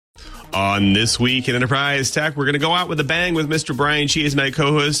On This Week in Enterprise Tech, we're going to go out with a bang with Mr. Brian Chi as my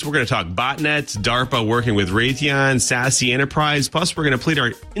co-host. We're going to talk botnets, DARPA working with Raytheon, SASE Enterprise. Plus, we're going to complete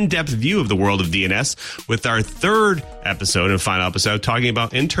our in-depth view of the world of DNS with our third episode and final episode talking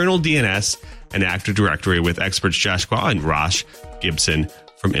about internal DNS and Active Directory with experts Josh Quah and Rosh Gibson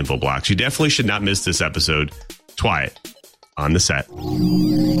from Infoblox. You definitely should not miss this episode. Twiat on the set.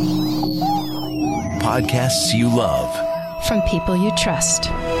 Podcasts you love. From people you trust.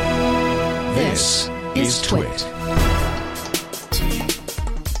 This is Twit.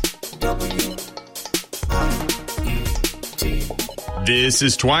 This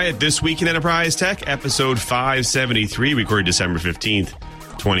is Twiat, This Week in Enterprise Tech, episode 573, recorded December 15th,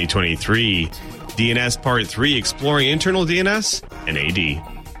 2023. DNS Part 3, exploring internal DNS and AD.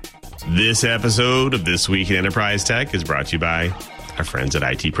 This episode of This Week in Enterprise Tech is brought to you by our friends at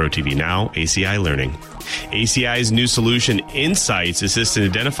IT Pro TV Now, ACI Learning. ACI's new solution, Insights, assists in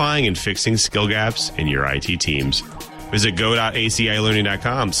identifying and fixing skill gaps in your IT teams. Visit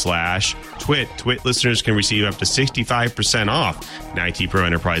go.acilearning.com/twit. Twit listeners can receive up to 65% off an IT Pro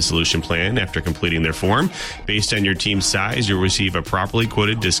Enterprise Solution Plan after completing their form. Based on your team's size, you'll receive a properly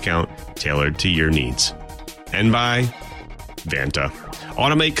quoted discount tailored to your needs. And by Vanta.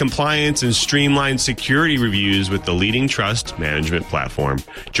 Automate compliance and streamline security reviews with the leading trust management platform.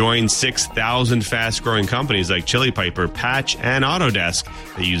 Join 6,000 fast-growing companies like Chili Piper, Patch, and Autodesk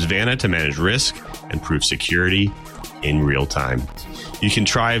that use Vanta to manage risk and prove security in real time. You can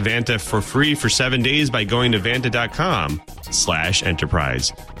try Vanta for free for 7 days by going to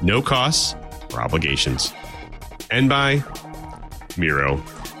vanta.com/enterprise. No costs or obligations. And by Miro,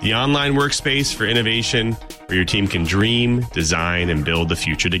 the online workspace for innovation where your team can dream, design, and build the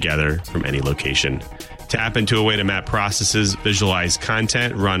future together from any location. Tap into a way to map processes, visualize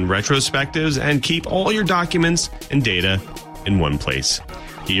content, run retrospectives, and keep all your documents and data in one place.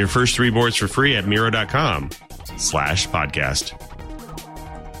 Get your first 3 boards for free at miro.com/podcast.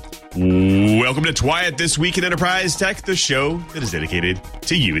 Welcome to Twiat, This Week in Enterprise Tech, the show that is dedicated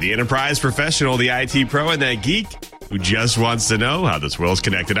to you, the enterprise professional, the IT pro, and that geek who just wants to know how this world's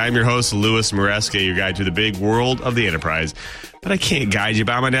connected. I'm your host, Louis Maresca, your guide to the big world of the enterprise. But I can't guide you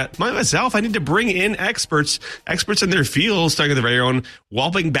by myself. I need to bring in experts in their fields, talking to their own,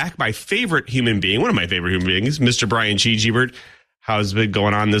 welcoming back my favorite human being, one of my favorite human beings, Mr. Brian Chi. Gebert, how's it been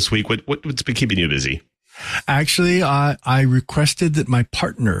going on this week? What's been keeping you busy? Actually, I requested that my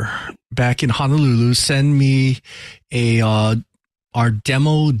partner back in Honolulu send me our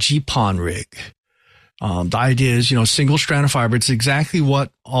demo GPON rig. The idea is, single strand of fiber. It's exactly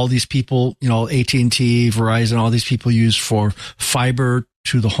what all these people, AT&T, Verizon, all these people use for fiber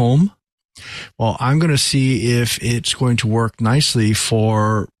to the home. Well, I'm going to see if it's going to work nicely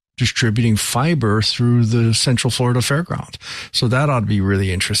for distributing fiber through the Central Florida Fairground. So that ought to be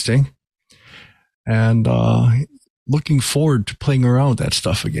really interesting. And looking forward to playing around with that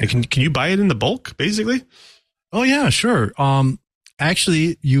stuff again. Can you buy it in the bulk, basically? Oh, yeah, sure.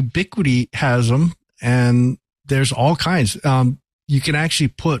 Actually, Ubiquiti has them. And there's all kinds. You can actually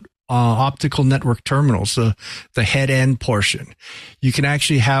put optical network terminals, the head end portion. You can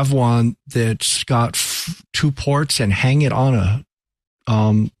actually have one that's got 2 ports and hang it on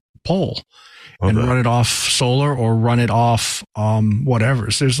a pole and run it off solar or run it off whatever.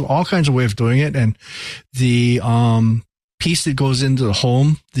 So there's all kinds of ways of doing it. And the piece that goes into the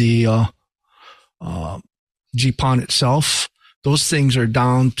home, the GPON itself, those things are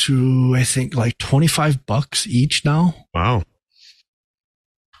down to, I think, like $25 each now. Wow.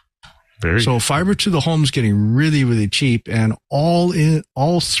 So fiber to the home is getting really, really cheap, and all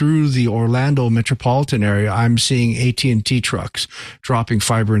through the Orlando metropolitan area, I'm seeing AT&T trucks dropping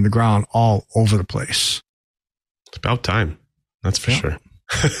fiber in the ground all over the place. It's about time. That's for sure.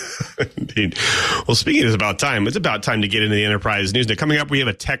 Indeed. Well, speaking of about time, it's about time to get into the enterprise news. Now, coming up, we have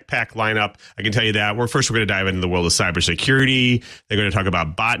a tech pack lineup. I can tell you that. We're going to dive into the world of cybersecurity. They're going to talk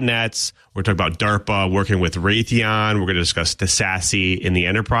about botnets. We're going to talk about DARPA working with Raytheon. We're going to discuss the SASE in the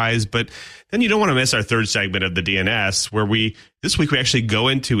enterprise. But then you don't want to miss our third segment of the DNS, where this week we actually go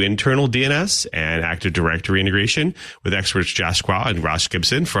into internal DNS and Active Directory integration with experts Josh Quah and Rosh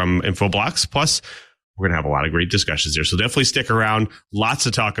Gibson from Infoblox. Plus, we're going to have a lot of great discussions there. So definitely stick around. Lots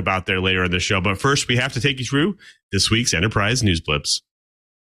to talk about there later in the show. But first, we have to take you through this week's Enterprise News Blips.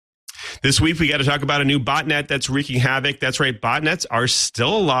 This week, we got to talk about a new botnet that's wreaking havoc. That's right. Botnets are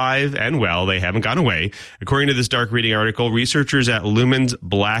still alive and well. They haven't gone away. According to this dark reading article, researchers at Lumen's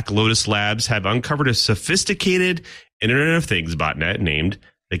Black Lotus Labs have uncovered a sophisticated Internet of Things botnet named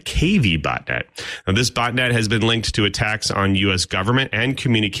the KV-Botnet. Now, this botnet has been linked to attacks on U.S. government and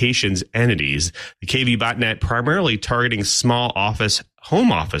communications entities. The KV-Botnet primarily targeting small office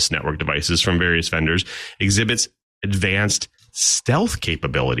home office network devices from various vendors exhibits advanced stealth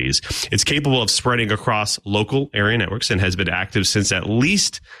capabilities. It's capable of spreading across local area networks and has been active since at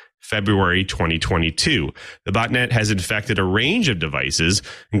least February 2022. The botnet has infected a range of devices,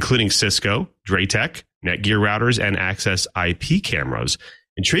 including Cisco, Draytech, Netgear routers, and Access IP cameras.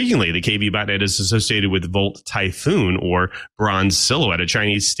 Intriguingly, the KV-Botnet is associated with Volt Typhoon, or Bronze Silhouette, a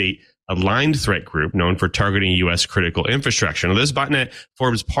Chinese state-aligned threat group known for targeting U.S. critical infrastructure. Now, this botnet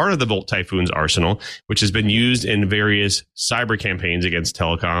forms part of the Volt Typhoon's arsenal, which has been used in various cyber campaigns against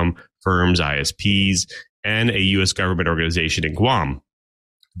telecom firms, ISPs, and a U.S. government organization in Guam.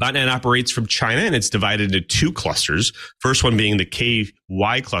 Botnet operates from China, and it's divided into two clusters. First one being the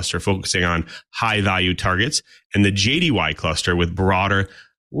KY cluster, focusing on high-value targets, and the JDY cluster with broader,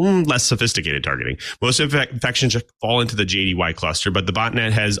 less sophisticated targeting. Most infections fall into the JDY cluster, but the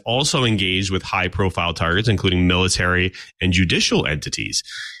botnet has also engaged with high-profile targets, including military and judicial entities.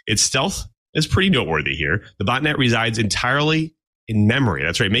 Its stealth is pretty noteworthy here. The botnet resides entirely in memory.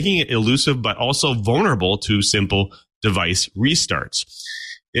 That's right, making it elusive, but also vulnerable to simple device restarts.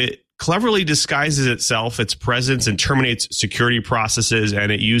 It cleverly disguises itself, its presence, and terminates security processes,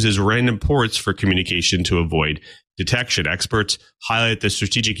 and it uses random ports for communication to avoid detection. Experts highlight the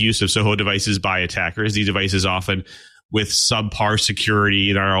strategic use of SOHO devices by attackers. These devices, often with subpar security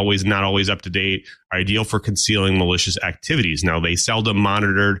and are not always up to date, are ideal for concealing malicious activities. Now, they seldom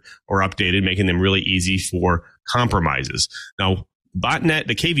monitored or updated, making them really easy for compromises. Now,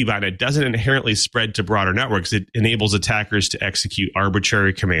 the KV-Botnet doesn't inherently spread to broader networks. It enables attackers to execute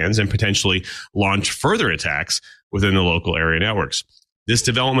arbitrary commands and potentially launch further attacks within the local area networks. This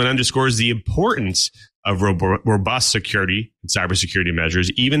development underscores the importance of robust security and cybersecurity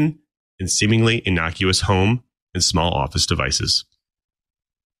measures, even in seemingly innocuous home and small office devices.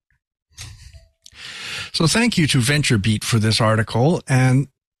 So thank you to VentureBeat for this article. And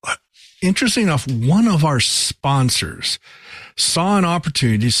interesting enough, one of our sponsors saw an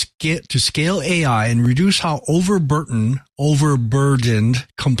opportunity to scale AI and reduce how overburdened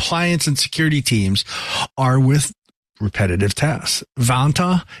compliance and security teams are with repetitive tasks.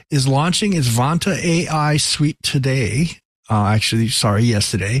 Vanta is launching its Vanta AI suite yesterday.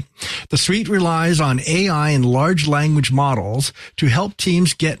 The suite relies on AI and large language models to help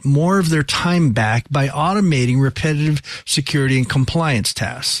teams get more of their time back by automating repetitive security and compliance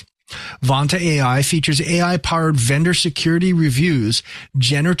tasks. Vanta AI features AI-powered vendor security reviews,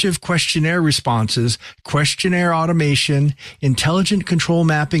 generative questionnaire responses, questionnaire automation, intelligent control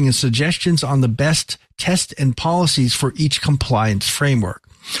mapping, and suggestions on the best test and policies for each compliance framework.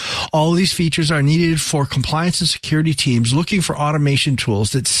 All of these features are needed for compliance and security teams looking for automation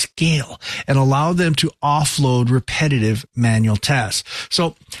tools that scale and allow them to offload repetitive manual tasks.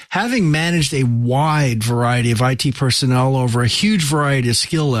 So having managed a wide variety of IT personnel over a huge variety of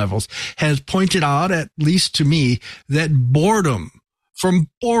skill levels has pointed out, at least to me, that boredom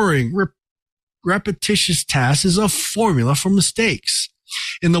from boring, repetitious tasks is a formula for mistakes.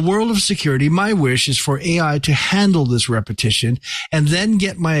 In the world of security, my wish is for AI to handle this repetition and then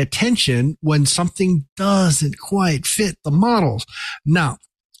get my attention when something doesn't quite fit the models. Now,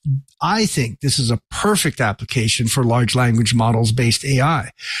 I think this is a perfect application for large language models based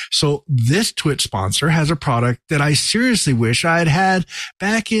AI. So this Twit sponsor has a product that I seriously wish I had had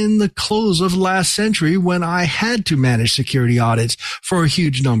back in the close of last century when I had to manage security audits for a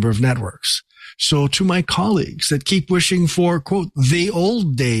huge number of networks. So to my colleagues that keep wishing for, quote, the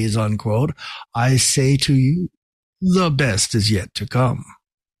old days, unquote, I say to you, the best is yet to come.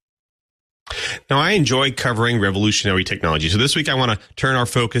 Now, I enjoy covering revolutionary technology. So this week, I want to turn our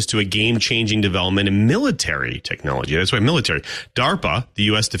focus to a game-changing development in military technology. That's why military. DARPA, the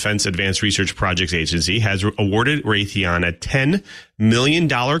U.S. Defense Advanced Research Projects Agency, has awarded Raytheon a $10 million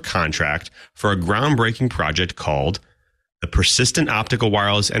contract for a groundbreaking project called the Persistent Optical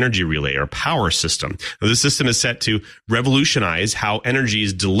Wireless Energy Relay, or POWER system. Now, this system is set to revolutionize how energy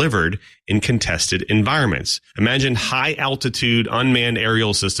is delivered in contested environments. Imagine high-altitude unmanned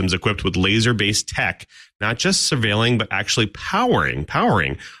aerial systems equipped with laser-based tech, not just surveilling, but actually powering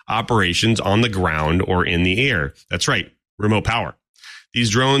operations on the ground or in the air. That's right, remote power. These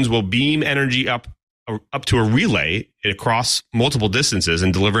drones will beam energy up to a relay across multiple distances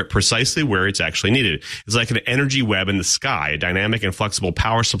and deliver it precisely where it's actually needed. It's like an energy web in the sky, a dynamic and flexible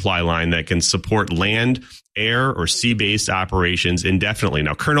power supply line that can support land, air, or sea-based operations indefinitely.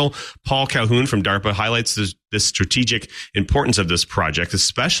 Now, Colonel Paul Calhoun from DARPA highlights this strategic importance of this project,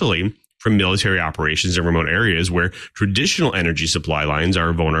 especially from military operations in remote areas where traditional energy supply lines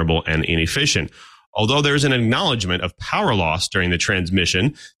are vulnerable and inefficient. Although there's an acknowledgement of power loss during the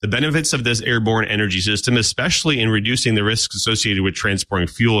transmission, the benefits of this airborne energy system, especially in reducing the risks associated with transporting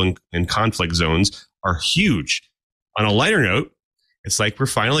fuel in conflict zones, are huge. On a lighter note, it's like we're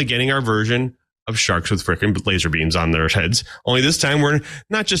finally getting our version of sharks with frickin' laser beams on their heads. Only this time we're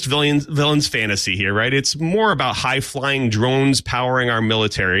not just villains fantasy here, right? It's more about high-flying drones powering our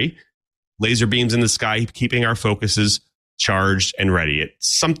military, laser beams in the sky, keeping our focuses charged and ready.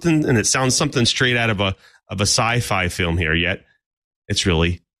 It's something, and it sounds something straight out of a sci-fi film here, yet it's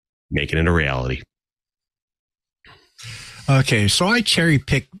really making it a reality. Okay, so I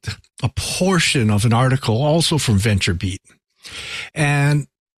cherry-picked a portion of an article also from VentureBeat. And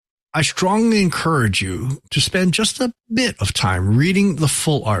I strongly encourage you to spend just a bit of time reading the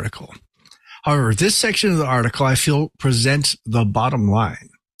full article. However, this section of the article, I feel, presents the bottom line.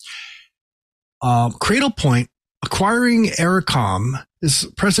 Cradlepoint acquiring Aerocom is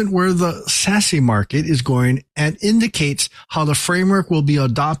present where the SASE market is going and indicates how the framework will be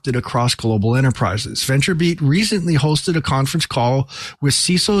adopted across global enterprises. VentureBeat recently hosted a conference call with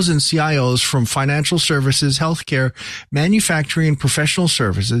CISOs and CIOs from financial services, healthcare, manufacturing, and professional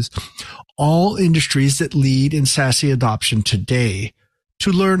services, all industries that lead in SASE adoption today,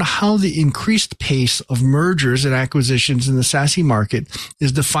 to learn how the increased pace of mergers and acquisitions in the SASE market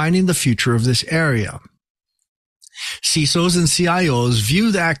is defining the future of this area. CISOs and CIOs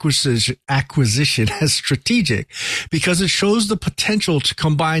view the acquisition as strategic because it shows the potential to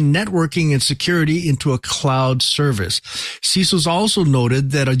combine networking and security into a cloud service. CISOs also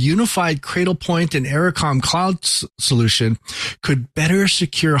noted that a unified Cradlepoint and Aerocom cloud solution could better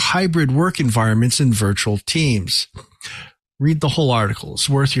secure hybrid work environments and virtual teams. Read the whole article. It's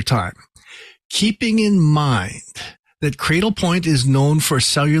worth your time. Keeping in mind that Cradlepoint is known for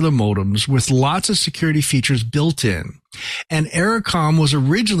cellular modems with lots of security features built in, and Aerocom was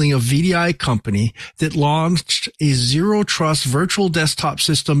originally a VDI company that launched a zero trust virtual desktop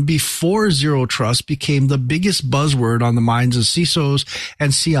system before zero trust became the biggest buzzword on the minds of CISOs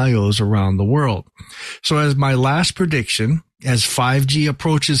and CIOs around the world. So as my last prediction, as 5G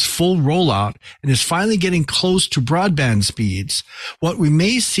approaches full rollout and is finally getting close to broadband speeds, what we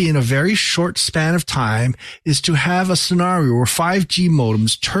may see in a very short span of time is to have a scenario where 5G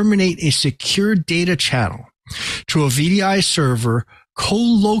modems terminate a secure data channel to a VDI server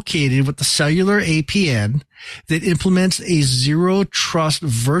co-located with the cellular APN that implements a zero trust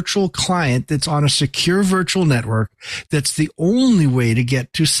virtual client that's on a secure virtual network that's the only way to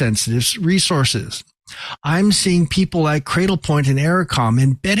get to sensitive resources. I'm seeing people like Cradlepoint and Aerocom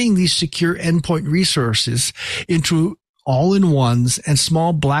embedding these secure endpoint resources into all-in-ones and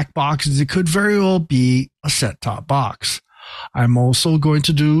small black boxes that could very well be a set-top box. I'm also going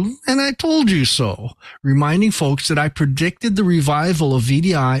to do, and I told you so, reminding folks that I predicted the revival of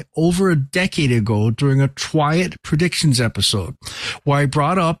VDI over a decade ago during a Twiat Predictions episode, where I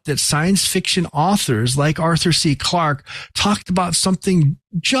brought up that science fiction authors like Arthur C. Clarke talked about something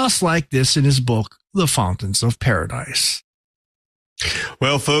just like this in his book, The Fountains of Paradise.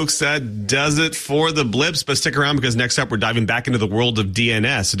 Well, folks, that does it for the blips, but stick around because next up we're diving back into the world of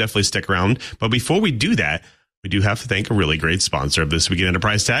DNS, so definitely stick around. But before we do that, we do have to thank a really great sponsor of This Week in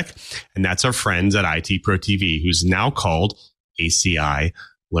Enterprise Tech, and that's our friends at IT Pro TV, who's now called ACI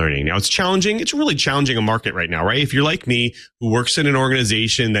Learning. Now, it's challenging. It's really challenging a market right now, right? If you're like me, who works in an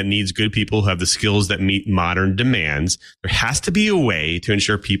organization that needs good people who have the skills that meet modern demands, there has to be a way to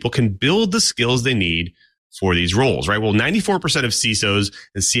ensure people can build the skills they need for these roles, right? Well, 94% of CISOs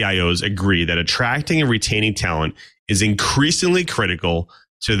and CIOs agree that attracting and retaining talent is increasingly critical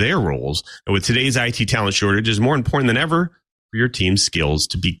to their roles. And with today's IT talent shortage, it's more important than ever for your team's skills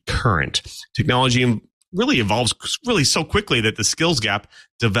to be current. Technology really evolves really so quickly that the skills gap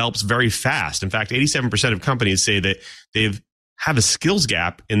develops very fast. In fact, 87% of companies say that they've have a skills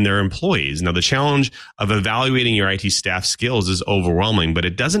gap in their employees. Now, the challenge of evaluating your IT staff skills is overwhelming, but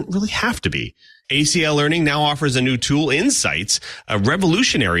it doesn't really have to be. ACL Learning now offers a new tool, Insights, a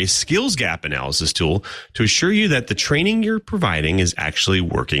revolutionary skills gap analysis tool to assure you that the training you're providing is actually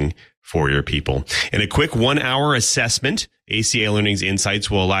working for your people. In a quick 1-hour assessment, ACL Learning's Insights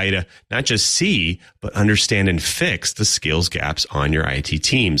will allow you to not just see, but understand and fix the skills gaps on your IT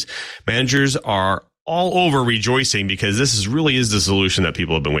teams. Managers are all over rejoicing because this really is the solution that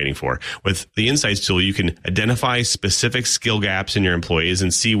people have been waiting for. With the Insights tool, you can identify specific skill gaps in your employees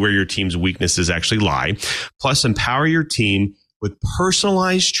and see where your team's weaknesses actually lie. Plus, empower your team with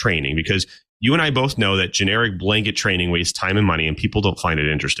personalized training, because you and I both know that generic blanket training wastes time and money and people don't find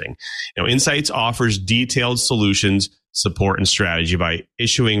it interesting. Now, Insights offers detailed solutions, support, and strategy by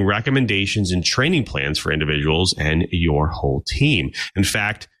issuing recommendations and training plans for individuals and your whole team. In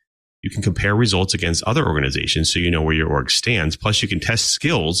fact, You can compare results against other organizations so you know where your org stands. Plus, you can test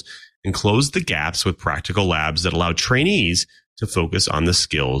skills and close the gaps with practical labs that allow trainees to focus on the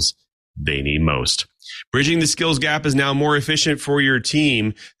skills they need most. Bridging the skills gap is now more efficient for your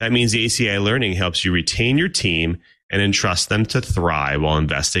team. That means ACI Learning helps you retain your team and entrust them to thrive while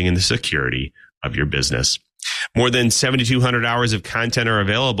investing in the security of your business. More than 7,200 hours of content are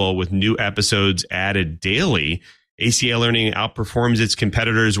available with new episodes added daily. ACI Learning outperforms its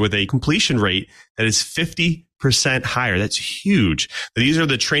competitors with a completion rate that is 50% higher. That's huge. These are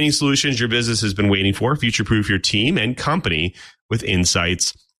the training solutions your business has been waiting for. Future-proof your team and company with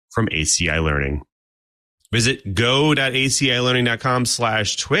insights from ACI Learning. Visit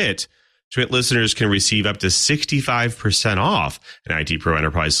go.acilearning.com/twit. Twit listeners can receive up to 65% off an IT Pro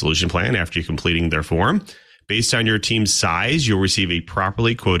Enterprise Solution Plan after completing their form. Based on your team's size, you'll receive a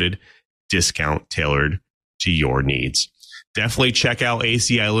properly quoted discount tailored to your needs. Definitely check out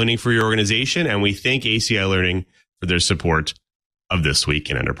ACI Learning for your organization, and we thank ACI Learning for their support of This Week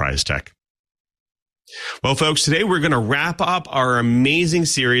in Enterprise Tech. Well, folks, today we're going to wrap up our amazing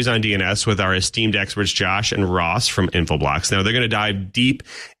series on DNS with our esteemed experts, Josh and Ross from Infoblox. Now, they're going to dive deep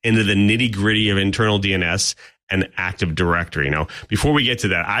into the nitty-gritty of internal DNS and Active Directory. Now, before we get to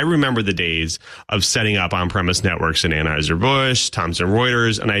that, I remember the days of setting up on-premise networks in Anheuser-Busch, Thomson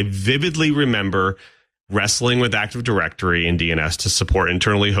Reuters, and I vividly remember wrestling with Active Directory and DNS to support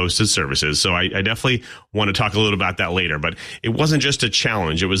internally hosted services. So I definitely want to talk a little about that later, but it wasn't just a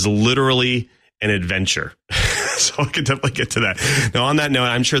challenge. It was literally an adventure. So I can definitely get to that. Now, on that note,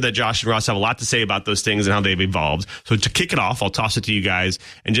 I'm sure that Josh and Ross have a lot to say about those things and how they've evolved. So to kick it off, I'll toss it to you guys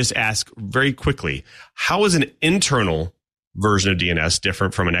and just ask very quickly, how is an internal version of DNS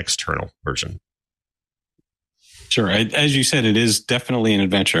different from an external version? Sure. As you said, it is definitely an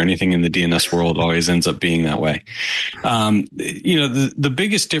adventure. Anything in the DNS world always ends up being that way. The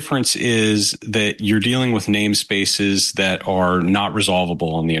biggest difference is that you're dealing with namespaces that are not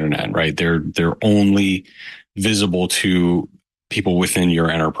resolvable on the internet, right? They're only visible to people within your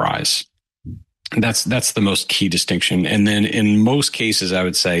enterprise. That's the most key distinction. And then in most cases, I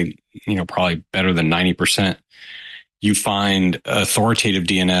would say, probably better than 90%. You find authoritative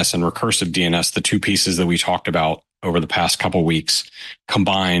DNS and recursive DNS, the two pieces that we talked about over the past couple of weeks,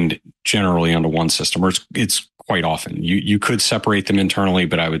 combined generally onto one system, or it's quite often. You could separate them internally,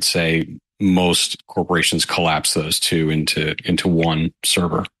 but I would say most corporations collapse those two into one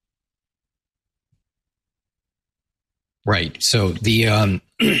server. Right. So the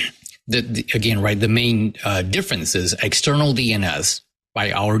main difference is external DNS.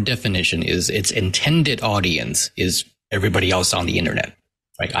 By our definition, is its intended audience is everybody else on the internet.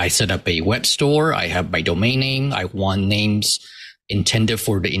 Right? I set up a web store. I have my domain name. I want names intended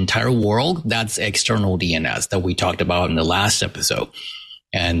for the entire world. That's external DNS that we talked about in the last episode.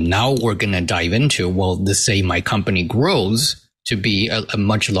 And now we're going to dive into, let's say my company grows to be a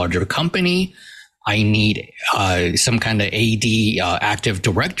much larger company. I need some kind of AD, Active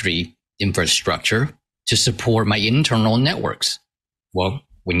Directory infrastructure to support my internal networks. Well,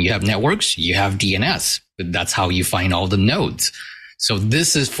 when you have networks, you have DNS. That's how you find all the nodes. So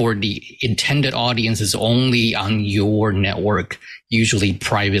this is for the intended audiences only on your network, usually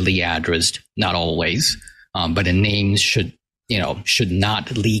privately addressed, not always, but the names should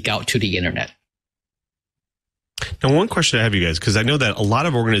not leak out to the internet. Now, one question I have, you guys, because I know that a lot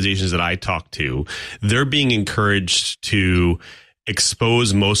of organizations that I talk to, they're being encouraged to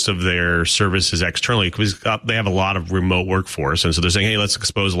expose most of their services externally because they have a lot of remote workforce. And so they're saying, hey, let's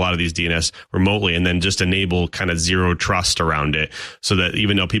expose a lot of these DNS remotely and then just enable kind of zero trust around it so that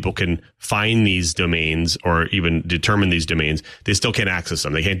even though people can find these domains or even determine these domains, they still can't access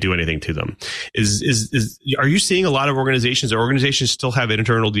them. They can't do anything to them. Are you seeing a lot of organizations still have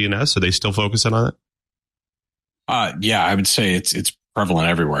internal DNS? Are they still focusing on it? Yeah, I would say it's prevalent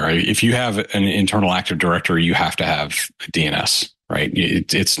everywhere. If you have an internal Active Directory, you have to have a DNS, right?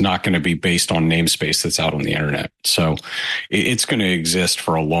 It's not going to be based on namespace that's out on the internet. So it's going to exist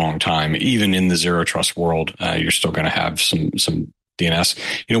for a long time. Even in the zero trust world, you're still going to have some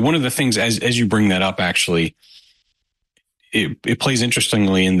DNS. One of the things as you bring that up, actually, it plays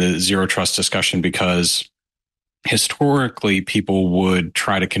interestingly in the zero trust discussion because historically people would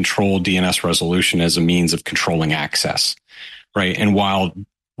try to control DNS resolution as a means of controlling access. Right. And while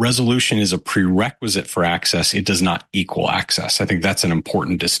resolution is a prerequisite for access, it does not equal access. I think that's an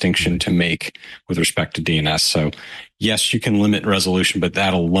important distinction to make with respect to DNS. So yes, you can limit resolution, but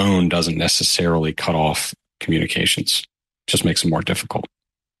that alone doesn't necessarily cut off communications. It just makes it more difficult.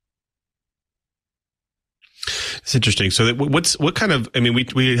 It's interesting. So what kind of, I mean,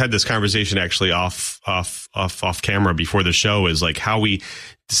 we had this conversation actually off camera before the show, is like how we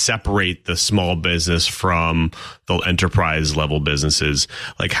separate the small business from the enterprise level businesses.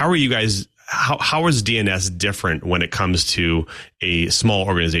 Like, how are you guys, how is DNS different when it comes to a small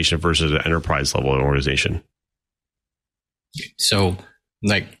organization versus an enterprise level organization? So,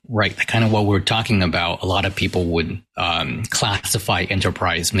 right, kind of what we're talking about, a lot of people would classify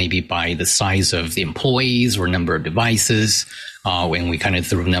enterprise maybe by the size of the employees or number of devices. When we kind of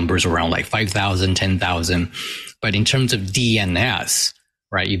threw numbers around like 5,000, 10,000. But in terms of DNS,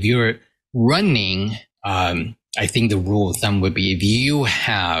 right, if you're running, I think the rule of thumb would be if you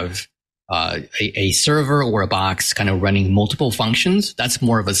have a server or a box kind of running multiple functions, that's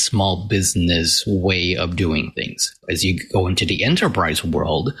more of a small business way of doing things. As you go into the enterprise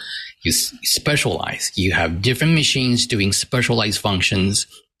world, you specialize. You have different machines doing specialized functions,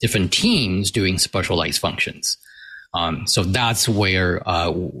 different teams doing specialized functions. So that's where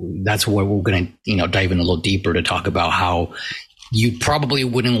we're going to, dive in a little deeper to talk about how you probably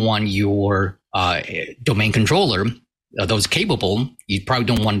wouldn't want your domain controller, those capable, you probably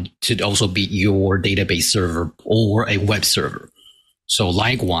don't want to also be your database server or a web server. So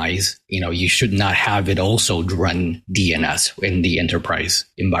likewise, you should not have it also run DNS in the enterprise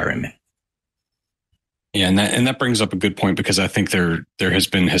environment. Yeah, and that brings up a good point, because I think there has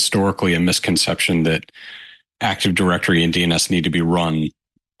been historically a misconception that Active Directory and DNS need to be run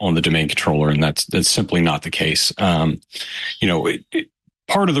on the domain controller, and that's simply not the case.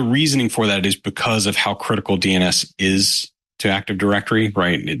 Part of the reasoning for that is because of how critical DNS is to Active Directory,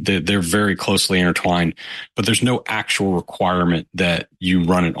 right? They're very closely intertwined, but there's no actual requirement that you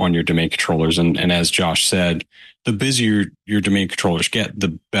run it on your domain controllers. And as Josh said, the busier your domain controllers get,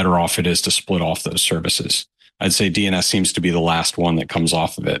 the better off it is to split off those services. I'd say DNS seems to be the last one that comes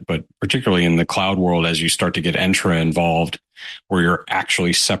off of it, but particularly in the cloud world, as you start to get Entra involved, where you're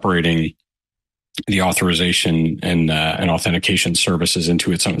actually separating the authorization and authentication services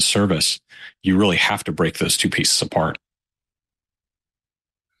into its own service, you really have to break those two pieces apart.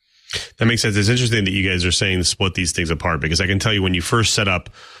 That makes sense. It's interesting that you guys are saying to split these things apart, because I can tell you when you first set up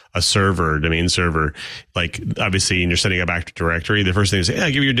a server, domain server, like obviously, and you're setting up Active Directory, the first thing is, hey,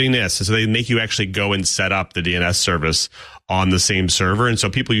 give you your DNS. And so they make you actually go and set up the DNS service on the same server. And so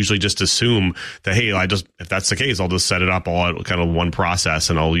people usually just assume that, hey, if that's the case, I'll just set it up all at kind of one process,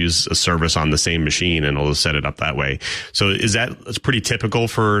 and I'll use a service on the same machine, and I'll just set it up that way. So it's pretty typical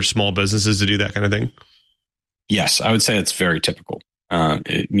for small businesses to do that kind of thing? Yes, I would say it's very typical.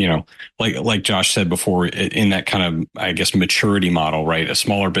 Like Josh said before, in that kind of, I guess, maturity model, right? A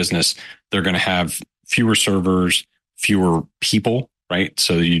smaller business, they're going to have fewer servers, fewer people, right?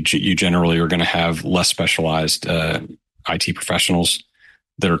 So you generally are going to have less specialized IT professionals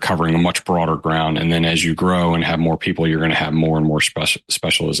that are covering a much broader ground. And then as you grow and have more people, you're going to have more and more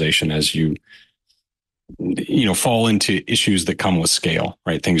specialization as you fall into issues that come with scale,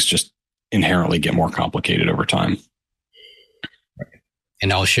 right? Things just inherently get more complicated over time.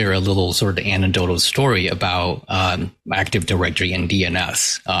 And I'll share a little sort of anecdotal story about Active Directory and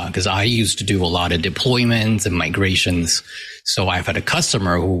DNS, because I used to do a lot of deployments and migrations. So I've had a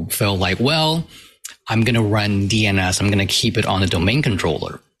customer who felt like, well, I'm going to run DNS. I'm going to keep it on a domain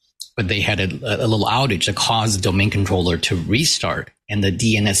controller. But they had a little outage that caused the domain controller to restart. And the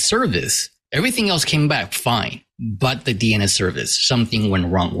DNS service, everything else came back fine. But the DNS service, something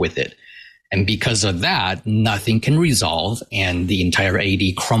went wrong with it. And because of that, nothing can resolve, and the entire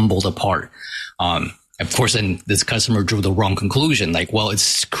AD crumbled apart. Of course, then this customer drew the wrong conclusion. Like, well,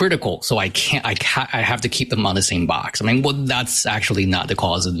 it's critical, so I have to keep them on the same box. I mean, well, that's actually not the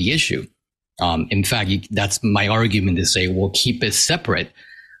cause of the issue. In fact, that's my argument to say, well, keep it separate,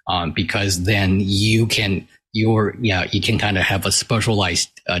 because then you can kind of have a specialized,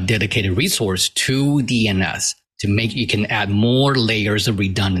 dedicated resource to DNS. You can add more layers of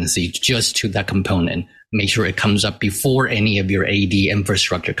redundancy just to that component. Make sure it comes up before any of your AD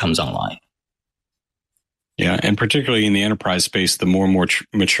infrastructure comes online. Yeah, and particularly in the enterprise space, the more and more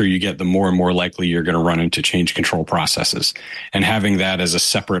mature you get, the more and more likely you're going to run into change control processes. And having that as a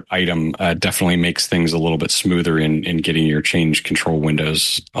separate item definitely makes things a little bit smoother in getting your change control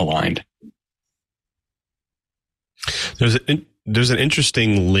windows aligned. There's an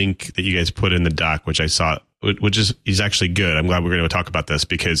interesting link that you guys put in the doc, which I saw, which is actually good. I'm glad we're going to talk about this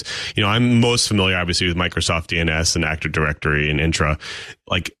because, I'm most familiar, obviously, with Microsoft DNS and Active Directory and Intra.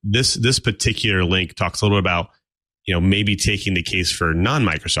 Like this particular link talks a little bit about, maybe taking the case for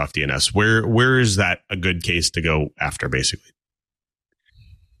non-Microsoft DNS. Where is that a good case to go after, basically?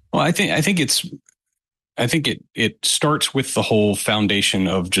 Well, I think it starts with the whole foundation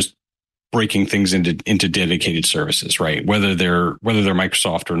of just breaking things into dedicated services, right? Whether they're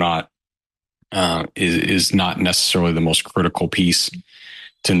Microsoft or not, is not necessarily the most critical piece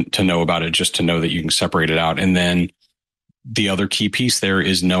to know about it, just to know that you can separate it out. And then the other key piece there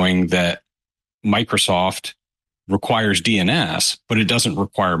is knowing that Microsoft requires DNS, but it doesn't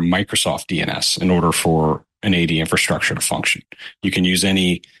require Microsoft DNS in order for an AD infrastructure to function. You can use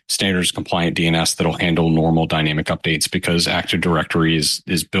any standards compliant DNS that'll handle normal dynamic updates, because Active Directory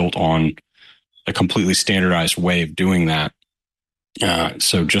is built on a completely standardized way of doing that.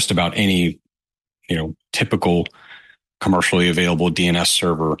 So just about any, typical commercially available DNS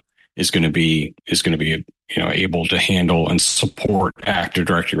server is going to be able to handle and support Active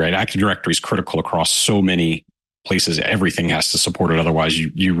Directory, right? Active Directory is critical across so many places. Everything has to support it. Otherwise,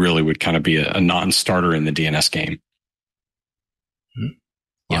 you really would kind of be a non-starter in the DNS game. Yeah,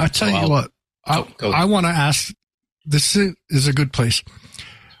 well, I tell you what, I want to ask, this is a good place.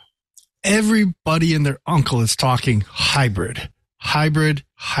 Everybody and their uncle is talking hybrid.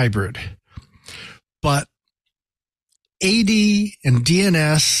 But AD and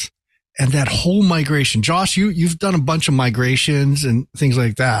DNS and that whole migration, Josh, you've done a bunch of migrations and things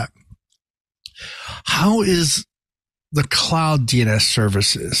like that. How is the cloud DNS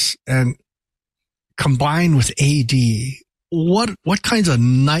services and combined with AD, what kinds of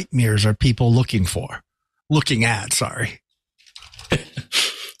nightmares are people looking at?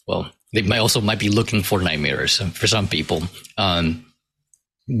 Well, they might be looking for nightmares for some people.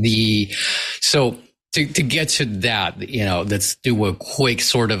 To get to that, let's do a quick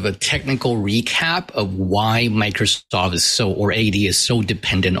sort of a technical recap of why Microsoft or AD is so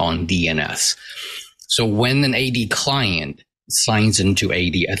dependent on DNS. So when an AD client signs into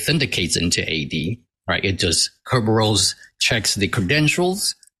AD, authenticates into AD, right, it just Kerberos checks the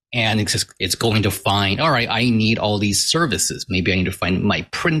credentials, and it's going to find, all right, I need all these services. Maybe I need to find my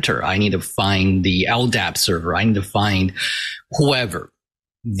printer. I need to find the LDAP server. I need to find whoever.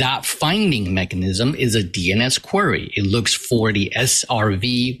 That finding mechanism is a DNS query. It looks for the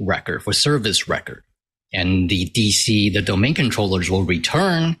SRV record, for service record. And the DC, the domain controllers, will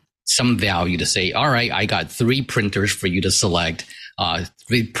return some value to say, all right, I got 3 printers for you to select,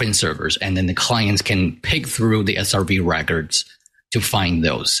 3 print servers. And then the clients can pick through the SRV records to find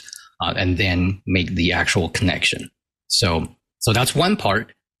those, and then make the actual connection. So that's one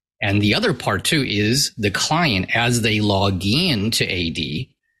part. And the other part too is the client, as they log in to AD,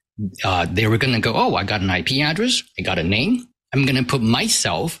 they were going to go, oh, I got an IP address. I got a name. I'm going to put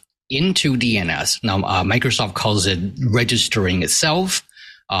myself into DNS. Now, Microsoft calls it registering itself.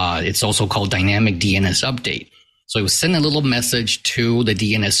 It's also called dynamic DNS update. So it will send a little message to the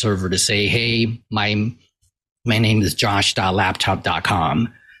DNS server to say, hey, my name is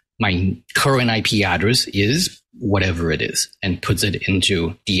josh.laptop.com. My current IP address is whatever it is, and puts it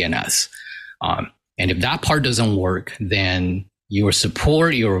into DNS. And if that part doesn't work, then your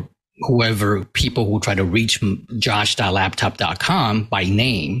support, your whoever, people who try to reach josh.laptop.com by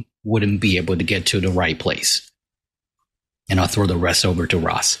name wouldn't be able to get to the right place. And I'll throw the rest over to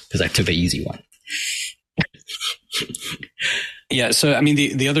Ross because I took the easy one. Yeah. So, I mean,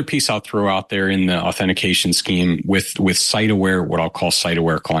 the other piece I'll throw out there in the authentication scheme with site-aware, what I'll call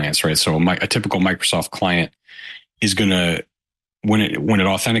site-aware clients, right? So a typical Microsoft client is going to, when it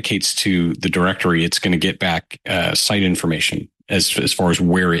authenticates to the directory, it's going to get back site information as far as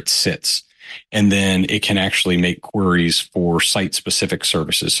where it sits. And then it can actually make queries for site-specific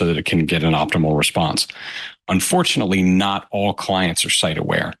services so that it can get an optimal response. Unfortunately, not all clients are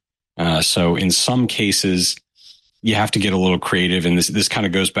site-aware. So in some cases, you have to get a little creative. And this kind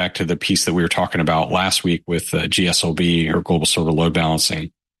of goes back to the piece that we were talking about last week with GSLB, or global server load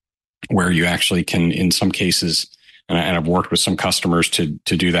balancing, where you actually can, in some cases, and I've worked with some customers to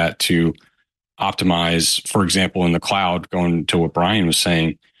do that, to optimize, for example, in the cloud, going to what Brian was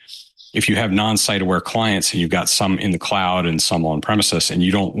saying. If you have non-site aware clients and you've got some in the cloud and some on premises, and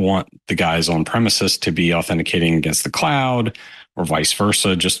you don't want the guys on premises to be authenticating against the cloud or vice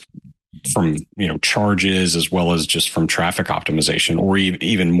versa, just from, charges, as well as just from traffic optimization, or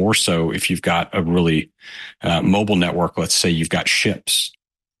even more so if you've got a really mobile network. Let's say you've got ships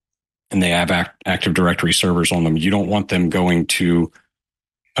and they have Active Directory servers on them. You don't want them going to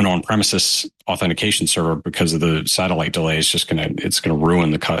an on-premises authentication server because of the satellite delay. It's going to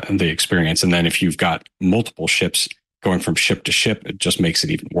ruin the experience. And then if you've got multiple ships going from ship to ship, it just makes it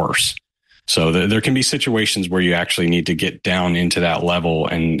even worse. So there can be situations where you actually need to get down into that level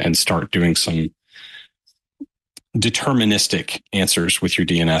and start doing some deterministic answers with your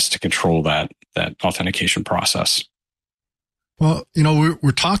DNS to control that authentication process. Well,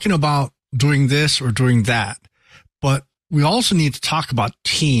 we're talking about doing this or doing that, but we also need to talk about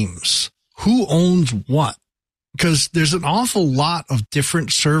teams who owns what? Because there's an awful lot of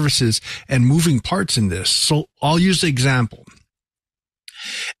different services and moving parts in this. So I'll use the example.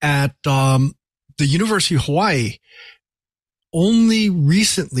 At the University of Hawaii, only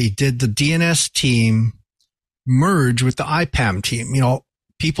recently did the DNS team merge with the IPAM team,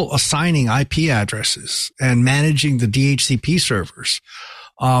 people assigning IP addresses and managing the DHCP servers.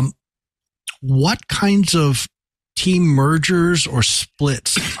 What kinds of team mergers or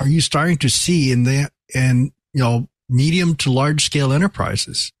splits are you starting to see in medium to large scale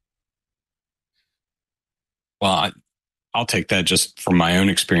enterprises? Well, I'll take that just from my own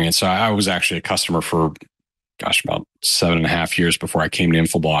experience. So I was actually a customer for, about 7.5 years before I came to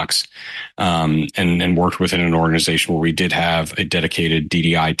Infoblox, and worked within an organization where we did have a dedicated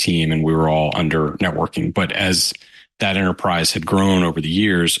DDI team and we were all under networking. But as that enterprise had grown over the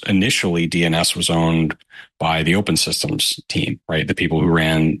years, initially DNS was owned by the Open Systems team, right? The people who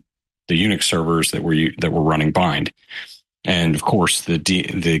ran the Unix servers that were running bind. And of course,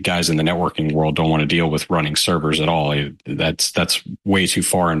 the guys in the networking world don't want to deal with running servers at all. That's way too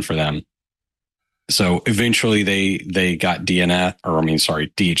foreign for them. So eventually they got DHCP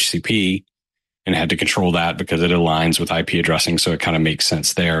and had to control that because it aligns with IP addressing. So it kind of makes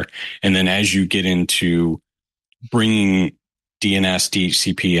sense there. And then as you get into bringing DNS,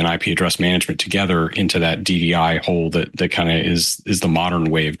 DHCP, and IP address management together into that DDI whole that kind of is the modern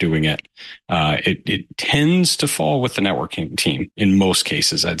way of doing it. It tends to fall with the networking team in most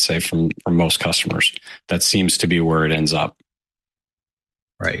cases, I'd say from most customers. That seems to be where it ends up.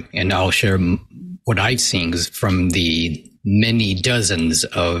 Right. And I'll share what I've seen from the many dozens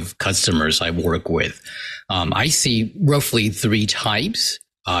of customers I work with. I see roughly 3 types.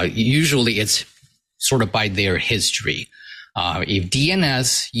 Usually it's sort of by their history. If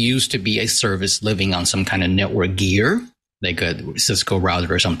DNS used to be a service living on some kind of network gear, like a Cisco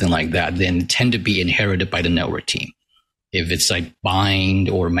router or something like that, then tend to be inherited by the network team. If it's like Bind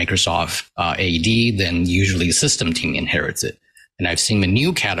or Microsoft AD, then usually the system team inherits it. And I've seen a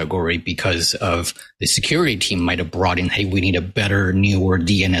new category because of the security team might have brought in, hey, we need a better, newer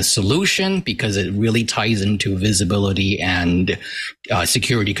DNS solution because it really ties into visibility and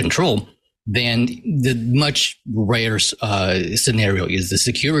security control. Then the much rare scenario is the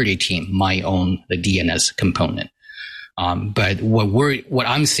security team might own the DNS component. But what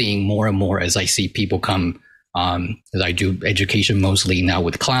I'm seeing more and more as I see people come, as I do education mostly now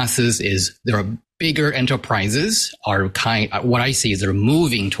with classes, is there are bigger enterprises what I see is they're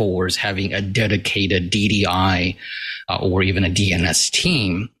moving towards having a dedicated DDI or even a DNS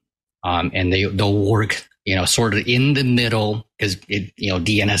team, and they'll work sort of in the middle because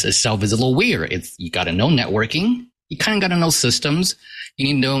DNS itself is a little weird. You got to know networking, you kind of got to know systems,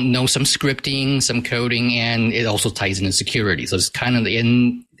 you need to know some scripting, some coding, and it also ties into security. So it's kind of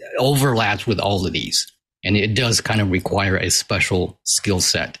overlaps with all of these, and it does kind of require a special skill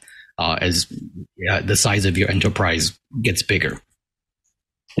set. As the size of your enterprise gets bigger.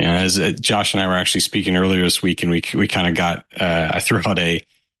 Yeah, as Josh and I were actually speaking earlier this week, and we kind of got I threw out a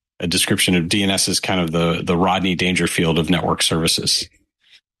description of DNS as kind of the Rodney Dangerfield of network services.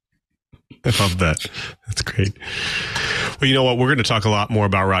 I love that. That's great. Well, you know what? We're going to talk a lot more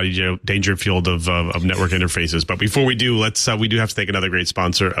about Rodney Dangerfield of network interfaces. But before we do, we do have to thank another great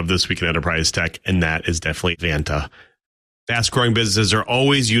sponsor of This Week in Enterprise Tech, and that is definitely Vanta. Fast-growing businesses are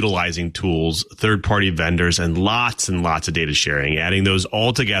always utilizing tools, third-party vendors, and lots of data sharing. Adding those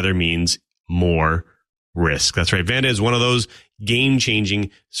all together means more risk. That's right. Vanta is one of those game-changing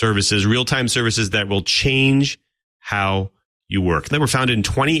services, real-time services that will change how you work. They were founded in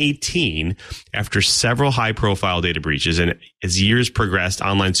 2018 after several high-profile data breaches. And as years progressed,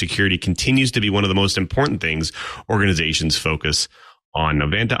 online security continues to be one of the most important things organizations focus on. Now,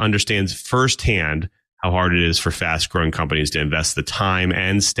 Vanta understands firsthand how hard it is for fast-growing companies to invest the time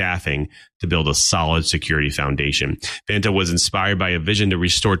and staffing to build a solid security foundation. Vanta was inspired by a vision to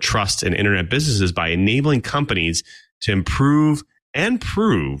restore trust in internet businesses by enabling companies to improve and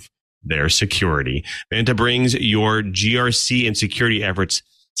prove their security. Vanta brings your GRC and security efforts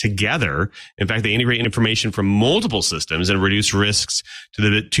together. In fact, they integrate information from multiple systems and reduce risks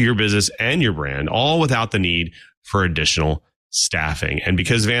to your business and your brand, all without the need for additional staffing. And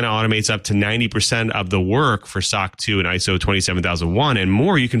because Vanta automates up to 90% of the work for SOC 2 and ISO 27001 and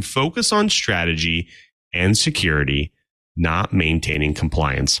more, you can focus on strategy and security, not maintaining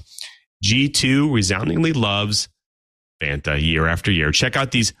compliance. G2 resoundingly loves Vanta year after year. Check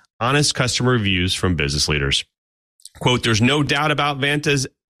out these honest customer reviews from business leaders. Quote, "There's no doubt about Vanta's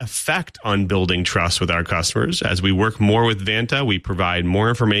effect on building trust with our customers. As we work more with Vanta, we provide more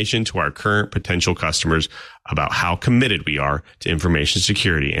information to our current potential customers about how committed we are to information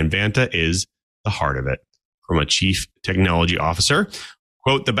security. And Vanta is the heart of it. From a chief technology officer,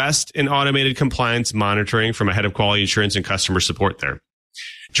 quote, the best in automated compliance monitoring from a head of quality assurance and customer support there.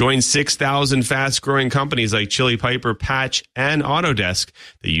 Join 6,000 fast-growing companies like Chili Piper, Patch, and Autodesk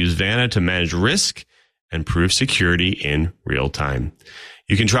that use Vanta to manage risk and prove security in real time.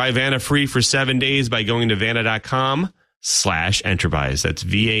 You can try Vanta free for 7 days by going to vanta.com/enterprise. That's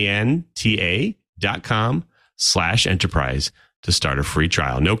VANTA.com/enterprise to start a free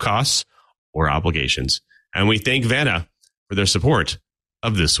trial. No costs or obligations. And we thank Vanta for their support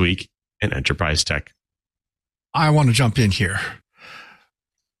of This Week in Enterprise Tech. I want to jump in here.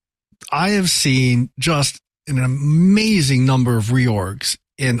 I have seen just an amazing number of reorgs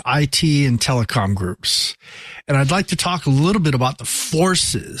in IT and telecom groups. And I'd like to talk a little bit about the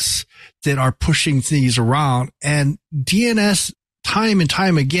forces that are pushing things around. And DNS, time and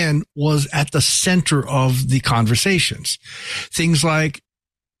time again, was at the center of the conversations. Things like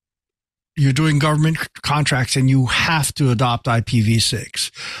you're doing government contracts and you have to adopt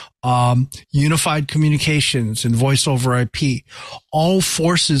IPv6. Unified communications and voice over IP, all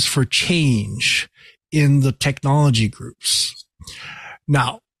forces for change in the technology groups.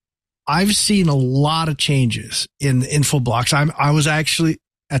 Now, I've seen a lot of changes in the InfoBlocks. I was actually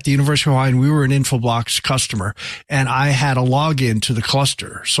at the University of Hawaii, and we were an InfoBlocks customer, and I had a login to the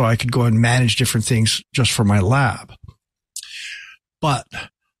cluster so I could go and manage different things just for my lab. But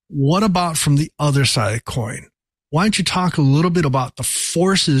what about from the other side of the coin? Why don't you talk a little bit about the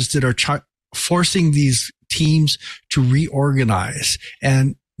forces that are forcing these teams to reorganize?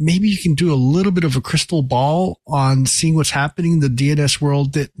 And maybe you can do a little bit of a crystal ball on seeing what's happening in the DNS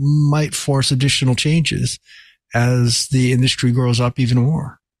world that might force additional changes as the industry grows up even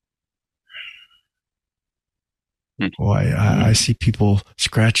more. Boy, I see people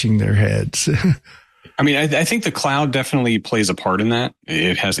scratching their heads. I mean, I think the cloud definitely plays a part in that.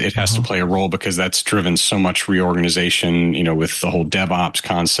 It has to play a role because that's driven so much reorganization, you know, with the whole DevOps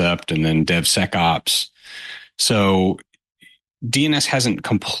concept and then DevSecOps. So DNS hasn't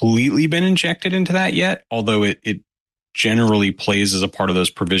completely been injected into that yet, although it generally plays as a part of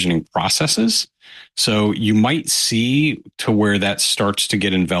those provisioning processes. So you might see to where that starts to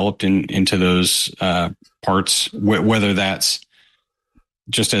get enveloped into those parts, whether that's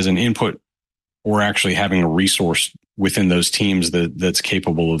just as an input or actually having a resource within those teams that's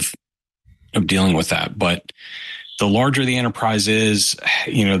capable of dealing with that. But the larger the enterprise is,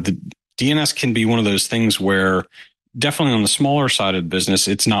 you know, the DNS can be one of those things where definitely on the smaller side of the business,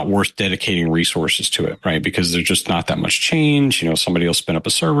 it's not worth dedicating resources to it, right? Because there's just not that much change. You know, somebody will spin up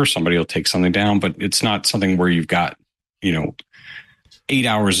a server, somebody will take something down, but it's not something where you've got, you know, 8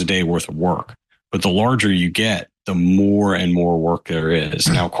 hours a day worth of work. But the larger you get, the more and more work there is.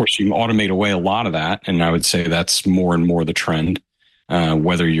 Now, of course, you can automate away a lot of that. And I would say that's more and more the trend,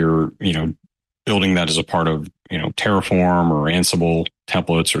 whether you're, you know, building that as a part of, you know, Terraform or Ansible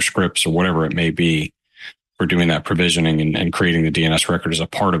templates or scripts or whatever it may be for doing that provisioning and creating the DNS record as a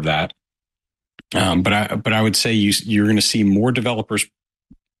part of that. But I would say you're going to see more developers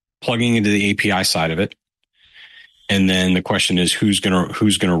plugging into the API side of it. And then the question is who's going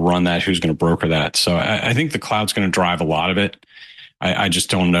to run that, who's going to broker that. So I think the cloud's going to drive a lot of it. I just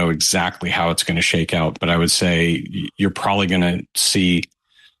don't know exactly how it's going to shake out, but I would say you're probably going to see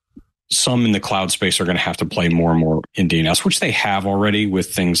some in the cloud space are going to have to play more and more in DNS, which they have already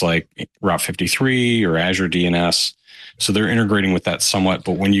with things like Route 53 or Azure DNS. So they're integrating with that somewhat.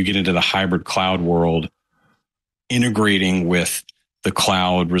 But when you get into the hybrid cloud world, integrating with the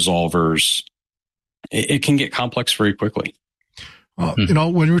cloud resolvers, it can get complex very quickly. Well, you know,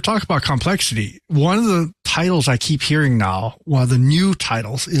 when we're talking about complexity, one of the titles I keep hearing now, one of the new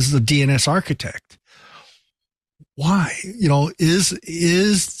titles, is the DNS architect. Why? You know, is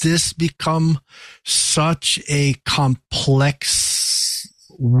this become such a complex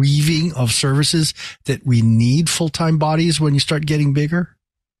weaving of services that we need full-time bodies when you start getting bigger?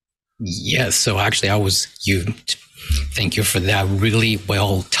 Yes. So actually, thank you for that really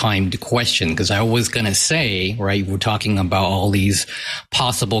well-timed question, because I was going to say, right, we're talking about all these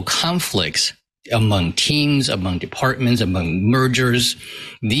possible conflicts among teams, among departments, among mergers.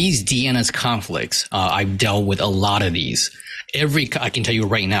 These DNS conflicts, I've dealt with a lot of these. I can tell you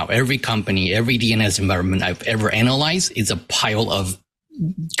right now, every company, every DNS environment I've ever analyzed is a pile of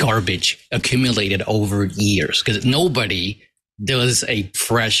garbage accumulated over years, because nobody does a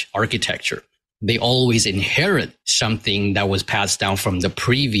fresh architecture. They always inherit something that was passed down from the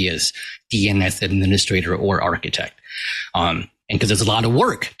previous DNS administrator or architect. And because it's a lot of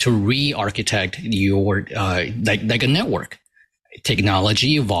work to re-architect your, like a network.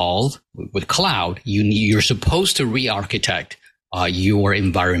 Technology evolved with cloud. You're supposed to re-architect your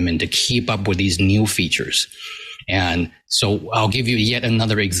environment to keep up with these new features. And so I'll give you yet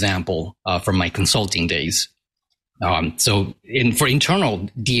another example from my consulting days. For internal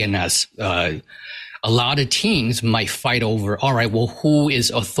DNS, a lot of teams might fight over, all right, well, who is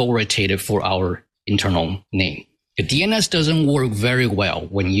authoritative for our internal name? The DNS doesn't work very well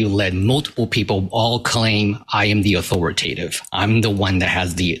when you let multiple people all claim I am the authoritative. I'm the one that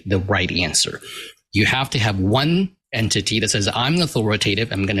has the right answer. You have to have one entity that says, I'm the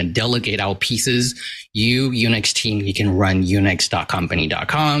authoritative. I'm going to delegate out pieces. You, Unix team, you can run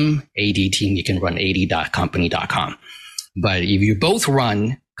unix.company.com. AD team, you can run ad.company.com. But if you both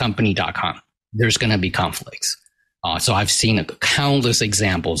run company.com, there's going to be conflicts. So I've seen countless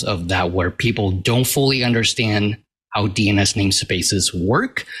examples of that where people don't fully understand how DNS namespaces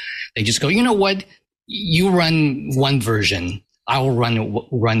work. They just go, you know what? You run one version. I'll run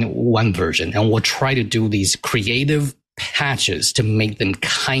one version, and we'll try to do these creative patches to make them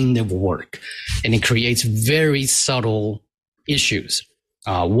kind of work. And it creates very subtle issues.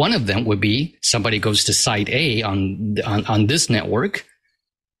 One of them would be somebody goes to site A on this network.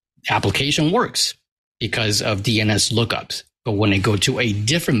 Application works because of DNS lookups. But when they go to a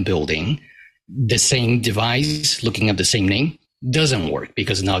different building, the same device looking up the same name doesn't work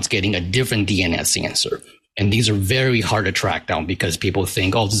because now it's getting a different DNS answer. And these are very hard to track down because people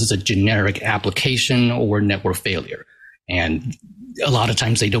think, oh, this is a generic application or network failure. And a lot of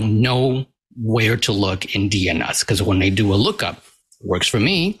times they don't know where to look in DNS because when they do a lookup, works for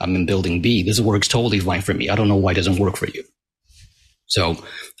me. I'm in building B. This works totally fine for me. I don't know why it doesn't work for you. So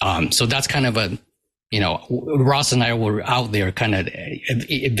that's kind of a, Ross and I were out there kind of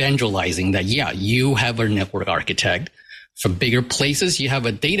evangelizing that, yeah, you have a network architect. For bigger places, you have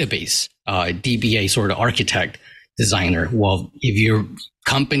a database, DBA sort of architect designer. Well, if your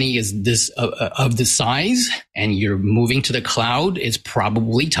company is this of this size and you're moving to the cloud, it's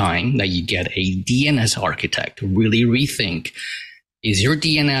probably time that you get a DNS architect to really rethink, is your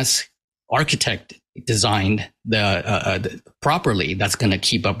DNS architect designed properly that's going to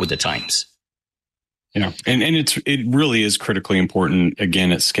keep up with the times? Yeah. And it really is critically important,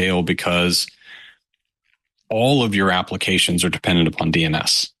 again, at scale, because all of your applications are dependent upon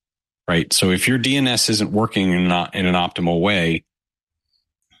DNS, right? So if your DNS isn't working in an optimal way,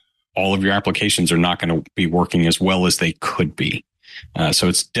 all of your applications are not going to be working as well as they could be. So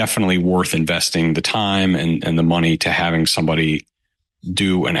it's definitely worth investing the time and the money to having somebody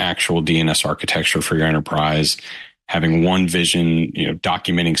do an actual DNS architecture for your enterprise, having one vision,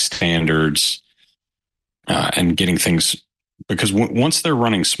 documenting standards, and getting things, because once they're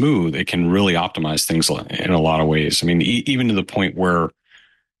running smooth, it can really optimize things in a lot of ways. I mean, even to the point where,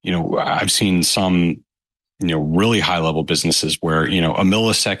 I've seen some, really high level businesses where, a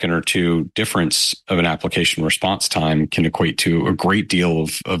millisecond or two difference of an application response time can equate to a great deal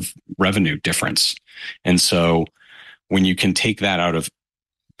of revenue difference. And so when you can take that out of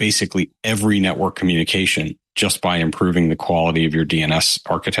basically every network communication just by improving the quality of your DNS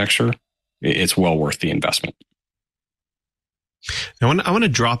architecture, it's well worth the investment. Now, I want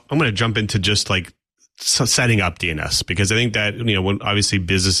to jump into just like setting up DNS, because I think that, when obviously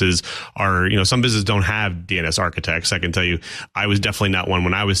businesses are, some businesses don't have DNS architects. I can tell you, I was definitely not one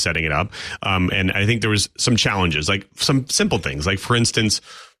when I was setting it up. And I think there was some challenges, like some simple things, like for instance,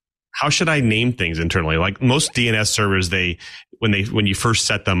 how should I name things internally? Like most DNS servers, when you first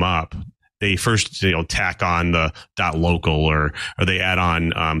set them up, they first, tack on the .local or they add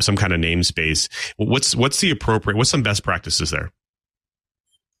on some kind of namespace. What's some best practices there?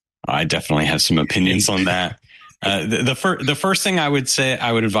 I definitely have some opinions on that. The first thing I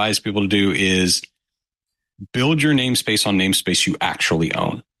would advise people to do is build your namespace on namespace you actually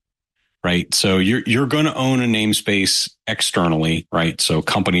own, right? So you're going to own a namespace externally, right? So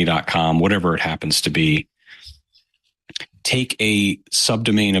company.com, whatever it happens to be. Take a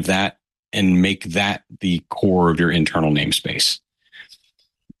subdomain of that and make that the core of your internal namespace.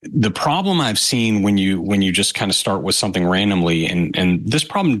 The problem I've seen when you just kind of start with something randomly, and this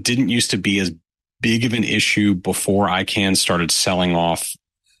problem didn't used to be as big of an issue before ICANN started selling off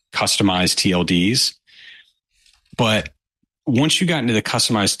customized TLDs. But once you got into the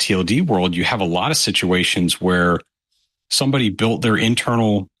customized TLD world, you have a lot of situations where somebody built their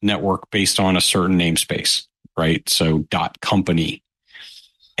internal network based on a certain namespace, right? So .company.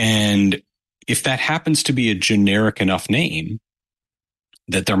 And if that happens to be a generic enough name,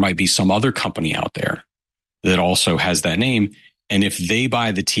 that there might be some other company out there that also has that name. And if they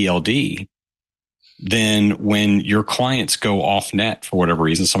buy the TLD, then when your clients go off net for whatever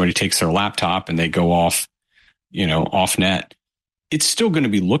reason, somebody takes their laptop and they go off net, it's still going to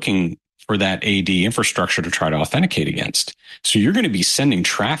be looking for that AD infrastructure to try to authenticate against. So you're going to be sending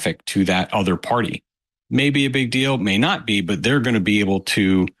traffic to that other party. May be a big deal, may not be, but they're going to be able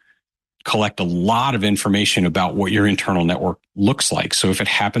to collect a lot of information about what your internal network looks like. So if it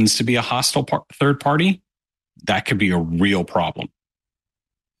happens to be a hostile third party, that could be a real problem.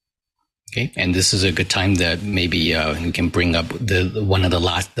 Okay, and this is a good time that maybe we can bring up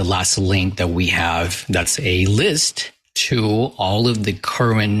the last link that we have. That's a list to all of the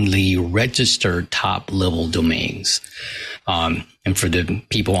currently registered top level domains. And for the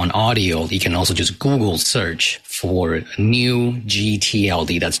people on audio, you can also just Google search for new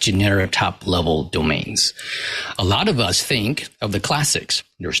GTLD, that's generic top level domains. A lot of us think of the classics.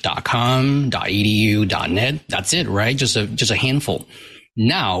 There's .com, .edu, .net. That's it, right? Just a handful.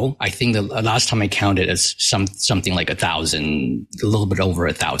 Now, I think the last time I counted is something like 1,000, a little bit over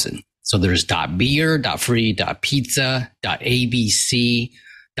 1,000. So there's .beer, .free, .pizza, .abc,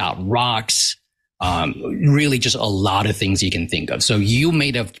 .rocks, really just a lot of things you can think of. So you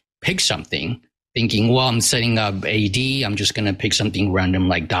may have picked something thinking, well, I'm setting up AD. I'm just going to pick something random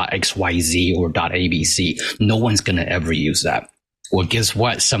like .xyz or .abc. No one's going to ever use that. Well, guess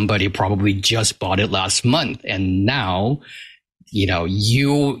what? Somebody probably just bought it last month. And now,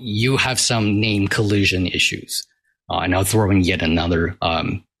 you have some name collision issues. And I'll throw in yet another.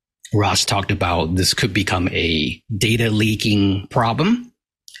 Ross talked about this could become a data leaking problem.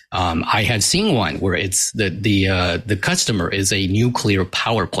 I had seen one where it's the customer is a nuclear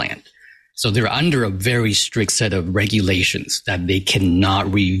power plant. So they're under a very strict set of regulations that they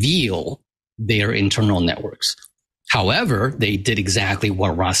cannot reveal their internal networks. However, they did exactly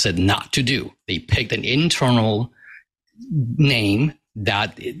what Ross said not to do. They picked an internal name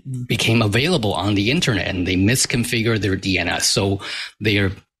that became available on the internet and they misconfigured their DNS. So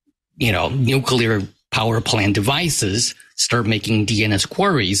their, nuclear power plant devices start making DNS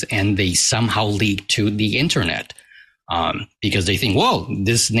queries and they somehow leak to the internet. Because they think, whoa,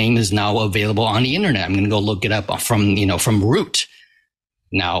 this name is now available on the internet. I'm going to go look it up from root.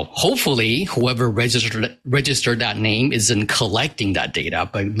 Now, hopefully, whoever registered that name isn't collecting that data,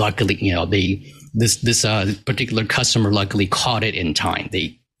 but luckily, this particular customer luckily caught it in time.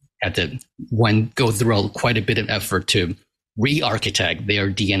 They had to go through quite a bit of effort to re-architect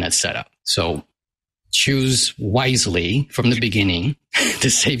their DNS setup. So choose wisely from the beginning to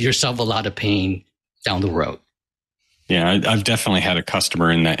save yourself a lot of pain down the road. Yeah, I've definitely had a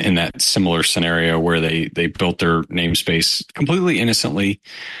customer in that similar scenario where they built their namespace completely innocently,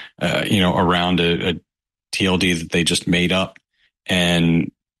 around a TLD that they just made up,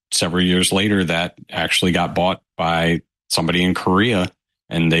 and several years later, that actually got bought by somebody in Korea,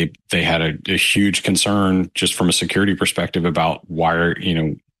 and they had a huge concern just from a security perspective about why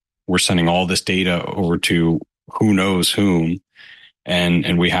we're sending all this data over to who knows whom.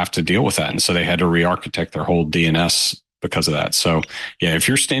 And we have to deal with that. And so they had to re-architect their whole DNS because of that. So yeah, if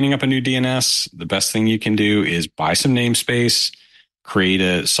you're standing up a new DNS, the best thing you can do is buy some namespace, create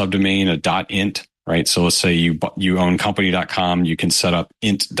a subdomain, a .int, right? So let's say you own company.com, you can set up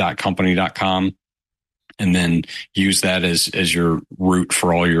int.company.com and then use that as your root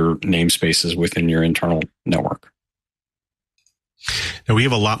for all your namespaces within your internal network. Now, we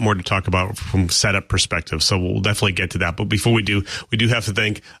have a lot more to talk about from setup perspective, so we'll definitely get to that. But before we do have to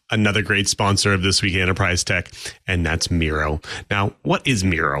thank another great sponsor of This Week in Enterprise Tech, and that's Miro. Now, what is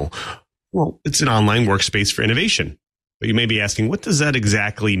Miro? Well, it's an online workspace for innovation. But you may be asking, what does that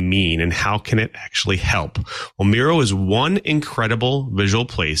exactly mean, and how can it actually help? Well, Miro is one incredible visual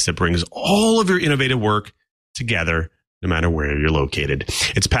place that brings all of your innovative work together, no matter where you're located.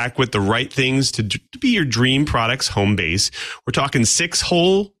 It's packed with the right things to be your dream product's home base. We're talking 6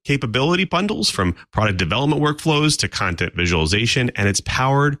 whole capability bundles, from product development workflows to content visualization, and it's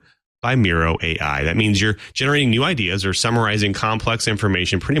powered by Miro AI. That means you're generating new ideas or summarizing complex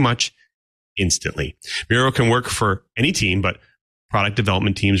information pretty much instantly. Miro can work for any team, but product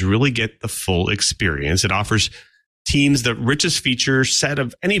development teams really get the full experience. It offers teams the richest feature set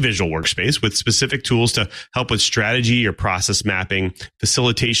of any visual workspace, with specific tools to help with strategy or process mapping,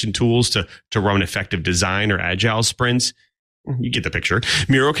 facilitation tools to run effective design or agile sprints. You get the picture.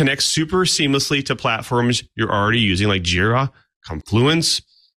 Miro connects super seamlessly to platforms you're already using like Jira, Confluence,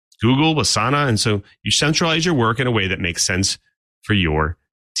 Google, Asana. And so you centralize your work in a way that makes sense for your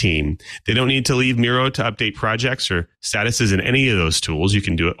team. They don't need to leave Miro to update projects or statuses in any of those tools. You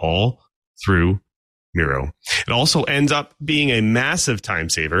can do it all through Miro. It also ends up being a massive time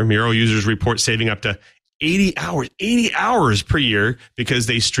saver. Miro users report saving up to 80 hours per year because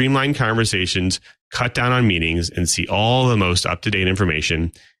they streamline conversations cut down on meetings, and see all the most up-to-date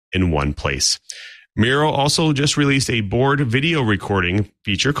information in one place. Miro also just released a board video recording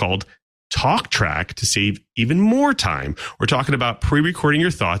feature called Talk Track to save even more time. We're talking about pre-recording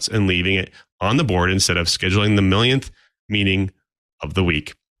your thoughts and leaving it on the board instead of scheduling the millionth meeting of the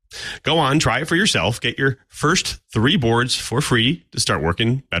week. Go on, try it for yourself. Get your first 3 boards for free to start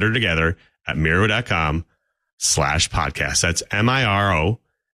working better together at Miro.com/podcast. That's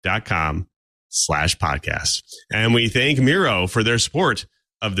MIRO.com/podcast. And we thank Miro for their support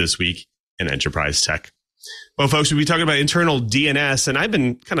of This Week in Enterprise Tech. Well, folks, we'll be talking about internal DNS, and I've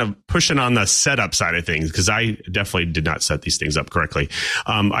been kind of pushing on the setup side of things because I definitely did not set these things up correctly.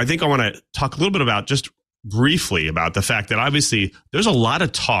 I think I want to talk a little bit about just briefly about the fact that obviously there's a lot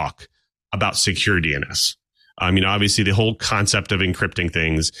of talk about secure DNS. Obviously the whole concept of encrypting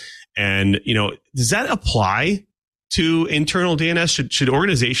things, and does that apply to internal DNS? Should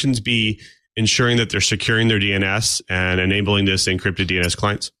organizations be ensuring that they're securing their DNS and enabling this encrypted DNS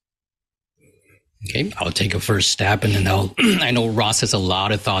clients? Okay, I'll take a first step, and then I know Ross has a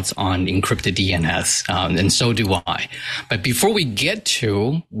lot of thoughts on encrypted DNS, and so do I. But before we get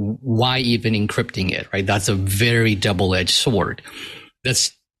to why even encrypting it, right? That's a very double-edged sword.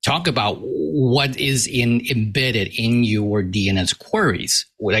 Let's talk about what is embedded in your DNS queries.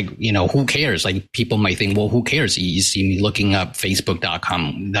 Like, who cares? Like, people might think, well, who cares? You see me looking up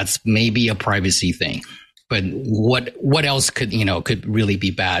facebook.com. That's maybe a privacy thing. But what else could really be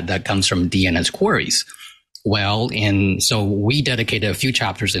bad that comes from DNS queries? Well, and so we dedicated a few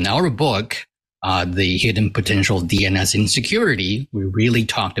chapters in our book, The Hidden Potential of DNS Insecurity. We really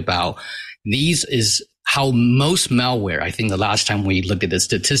talked about these is how most malware, I think the last time we looked at the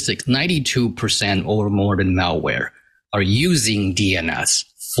statistics, 92% or more than malware are using DNS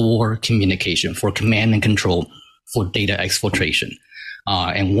for communication, for command and control, for data exfiltration.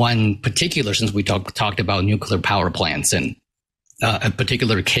 And one particular, since we talked about nuclear power plants, and a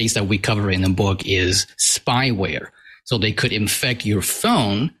particular case that we cover in the book is spyware. So they could infect your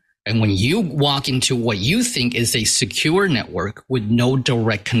phone, and when you walk into what you think is a secure network with no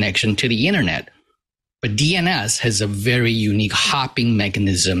direct connection to the internet, but DNS has a very unique hopping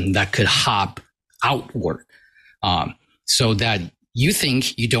mechanism that could hop outward, so that you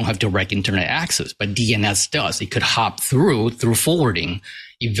think you don't have direct internet access, but DNS does. It could hop through forwarding,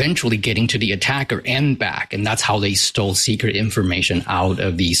 eventually getting to the attacker and back. And that's how they stole secret information out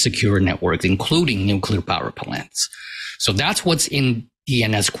of the secure networks, including nuclear power plants. So that's what's in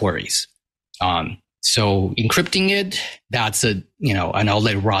DNS queries. So encrypting it, that's and I'll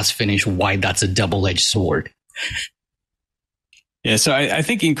let Ross finish why that's a double-edged sword. Yeah, so I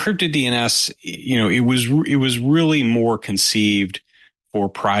think encrypted DNS, it was really more conceived for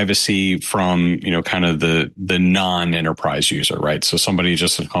privacy from, kind of the non-enterprise user, right? So somebody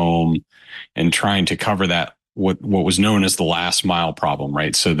just at home and trying to cover that, what was known as the last mile problem,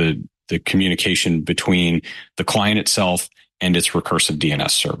 right? So the communication between the client itself and its recursive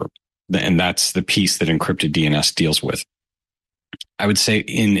DNS server. And that's the piece that encrypted DNS deals with. I would say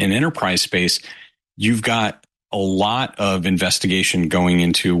in an enterprise space, you've got a lot of investigation going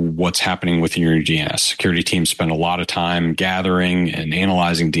into what's happening within your DNS. Security teams spend a lot of time gathering and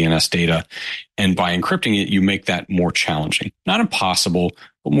analyzing DNS data. And by encrypting it, you make that more challenging. Not impossible,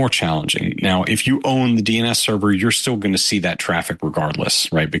 but more challenging. Now, if you own the DNS server, you're still going to see that traffic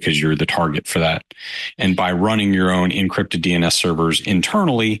regardless, right? Because you're the target for that. And by running your own encrypted DNS servers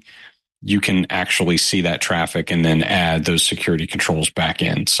internally, you can actually see that traffic and then add those security controls back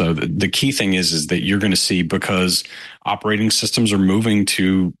in. So the key thing is that you're going to see, because operating systems are moving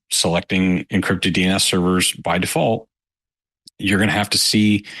to selecting encrypted DNS servers by default, you're going to have to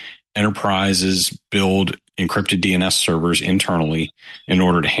see enterprises build encrypted DNS servers internally in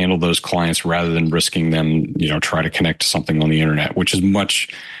order to handle those clients rather than risking them, try to connect to something on the internet, which is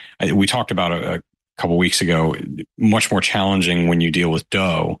we talked about a couple of weeks ago, much more challenging when you deal with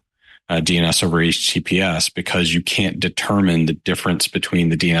DNS over HTTPS, because you can't determine the difference between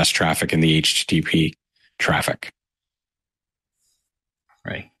the DNS traffic and the HTTP traffic.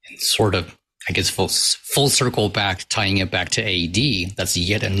 Right. And sort of, I guess, full circle back, tying it back to AD, that's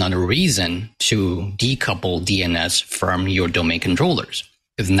yet another reason to decouple DNS from your domain controllers.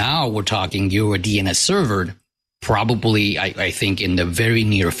 Because now we're talking your DNS server, probably, I think in the very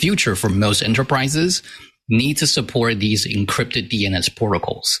near future for most enterprises, need to support these encrypted DNS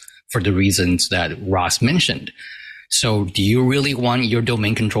protocols, for the reasons that Ross mentioned. So do you really want your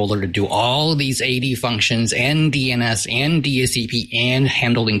domain controller to do all these AD functions and DNS and DHCP and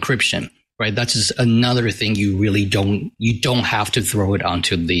handle encryption, right? That's just another thing you don't have to throw it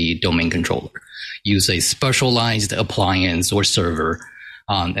onto the domain controller. Use a specialized appliance or server,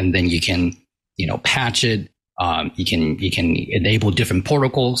 and then you can patch it. You can enable different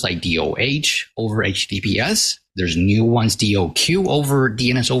protocols like DOH over HTTPS. There's new ones, DOQ over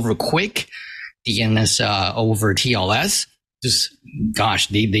DNS over QUIC, DNS over TLS.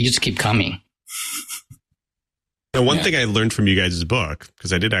 They just keep coming. Now, one thing I learned from you guys' book,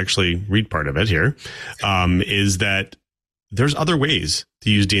 because I did actually read part of it here, is that there's other ways to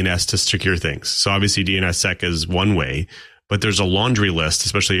use DNS to secure things. So obviously DNSSEC is one way, but there's a laundry list,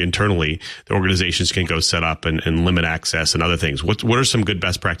 especially internally, that organizations can go set up and limit access and other things. What are some good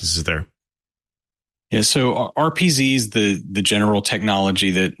best practices there? Yeah, so RPZ is the general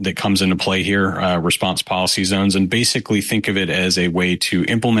technology that comes into play here, response policy zones, and basically think of it as a way to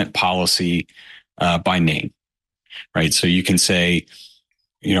implement policy by name, right? So you can say,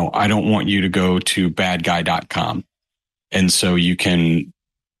 I don't want you to go to badguy.com. And so you can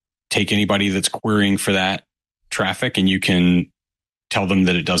take anybody that's querying for that traffic and you can tell them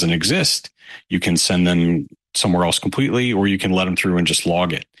that it doesn't exist. You can send them somewhere else completely, or you can let them through and just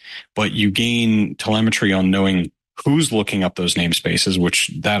log it. But you gain telemetry on knowing who's looking up those namespaces,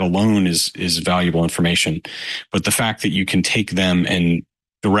 which that alone is valuable information. But the fact that you can take them and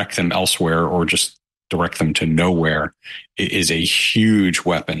direct them elsewhere or just direct them to nowhere is a huge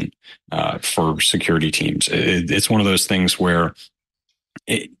weapon for security teams. It's one of those things where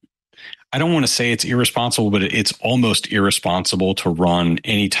I don't want to say it's irresponsible, but it's almost irresponsible to run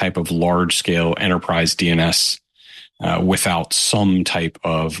any type of large scale enterprise DNS without some type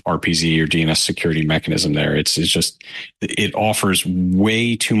of RPZ or DNS security mechanism there. It's just, it offers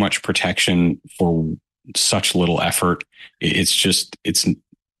way too much protection for such little effort.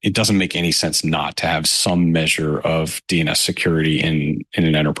 It doesn't make any sense not to have some measure of DNS security in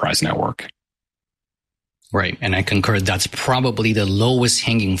an enterprise network. Right. And I concur that's probably the lowest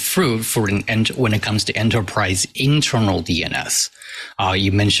hanging fruit when it comes to enterprise internal DNS.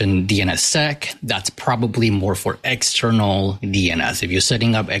 You mentioned DNSSEC. That's probably more for external DNS. If you're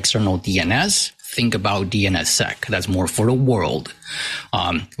setting up external DNS, think about DNSSEC. That's more for the world.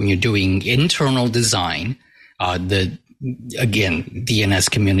 When you're doing internal design, again, DNS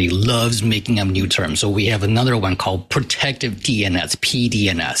community loves making up new terms. So we have another one called protective DNS,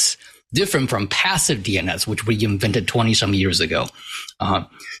 PDNS. Different from passive DNS, which we invented 20 some years ago.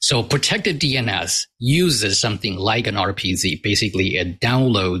 So protected DNS uses something like an RPZ. Basically, it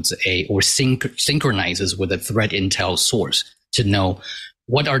downloads or synchronizes with a threat intel source to know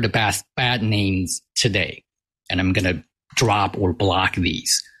what are the bad names today. And I'm going to drop or block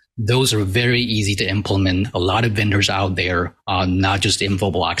these. Those are very easy to implement. A lot of vendors out there, not just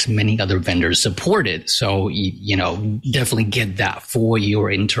Infoblox, many other vendors support it. So, definitely get that for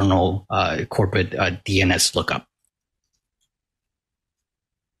your internal corporate DNS lookup.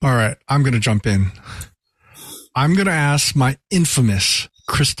 All right. I'm going to jump in. I'm going to ask my infamous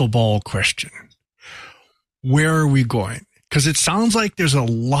crystal ball question. Where are we going? Because it sounds like there's a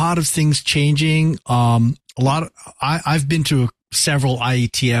lot of things changing. I've been to several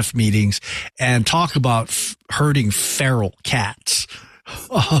IETF meetings and talk about herding feral cats.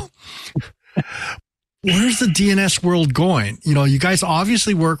 Where's the DNS world going? You guys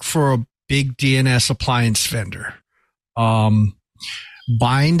obviously work for a big DNS appliance vendor.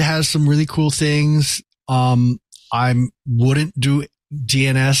 Bind has some really cool things. I wouldn't do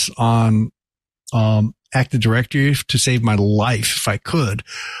DNS on Active Directory to save my life if I could.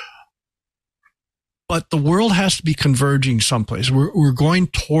 But the world has to be converging someplace. We're going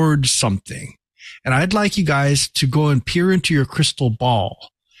towards something. And I'd like you guys to go and peer into your crystal ball.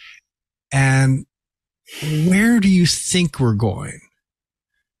 And where do you think we're going?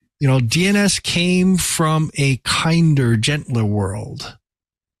 DNS came from a kinder, gentler world.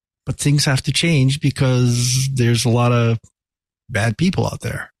 But things have to change because there's a lot of bad people out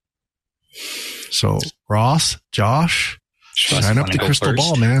there. So, Ross, Josh, shine up the crystal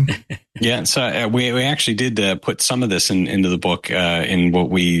ball, man. Yeah, so we actually did put some of this into the book in what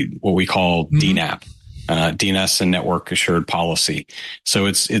we call DNAP, DNS and Network Assured Policy. So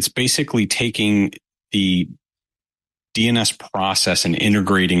it's basically taking the DNS process and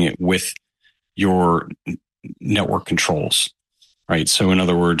integrating it with your network controls, right? So in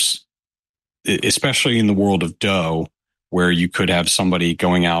other words, especially in the world of DoH, where you could have somebody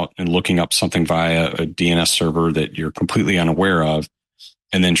going out and looking up something via a DNS server that you're completely unaware of,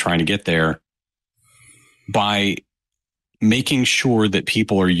 and then trying to get there, by making sure that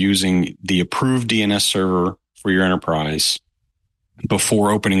people are using the approved DNS server for your enterprise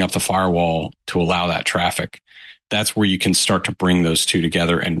before opening up the firewall to allow that traffic. That's where you can start to bring those two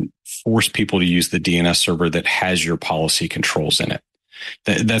together and force people to use the DNS server that has your policy controls in it.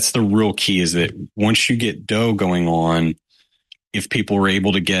 That's the real key, is that once you get DoH going on, if people are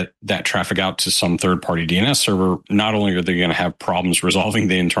able to get that traffic out to some third-party DNS server, not only are they going to have problems resolving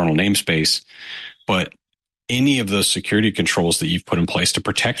the internal namespace, but any of those security controls that you've put in place to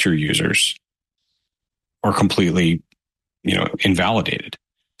protect your users are completely, invalidated.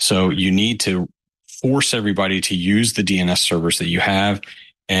 So you need to force everybody to use the DNS servers that you have.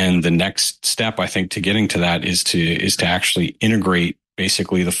 And the next step, I think, to getting to that is to actually integrate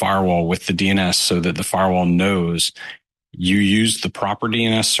basically the firewall with the DNS so that the firewall knows you used the proper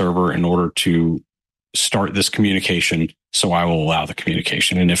DNS server in order to start this communication. So I will allow the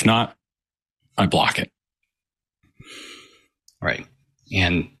communication. And if not, I block it. Right.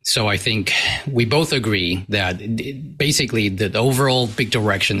 And so I think we both agree that basically the overall big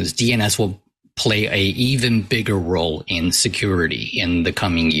direction is DNS will play a even bigger role in security in the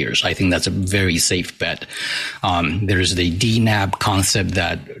coming years. I think that's a very safe bet. There's the DNAB concept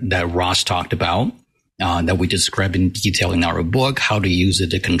that Ross talked about, that we describe in detail in our book, how to use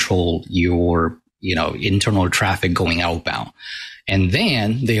it to control your, internal traffic going outbound. And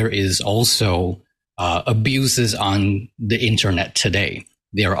then there is also abuses on the internet today.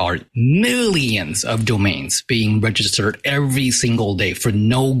 There are millions of domains being registered every single day for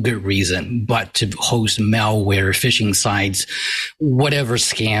no good reason but to host malware, phishing sites, whatever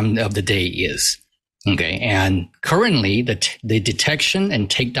scam of the day is. Okay. And currently the detection and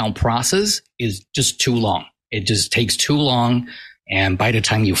takedown process is just too long. It just takes too long. And by the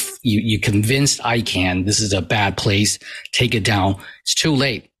time you convinced ICANN this is a bad place, take it down, it's too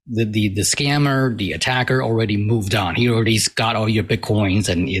late. The scammer, the attacker already moved on. He already got all your Bitcoins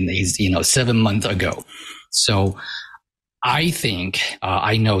and he's, 7 months ago. So I think,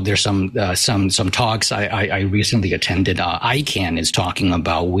 I know there's some talks I recently attended. ICANN is talking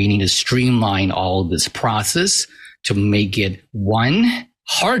about we need to streamline all this process to make it, one,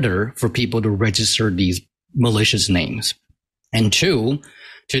 harder for people to register these malicious names, and two,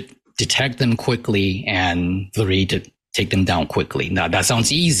 to detect them quickly, and three, to take them down quickly. Now that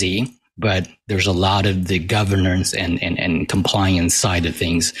sounds easy, but there's a lot of the governance and compliance side of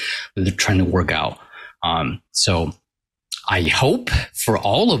things that they're trying to work out. So I hope for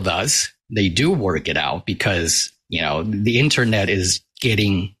all of us, they do work it out, because, the internet is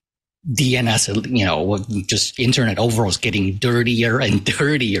getting DNS, just internet overall is getting dirtier and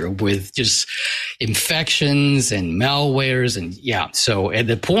dirtier with just infections and malwares. And so at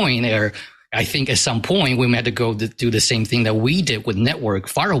the point there, I think at some point we had to go to do the same thing that we did with network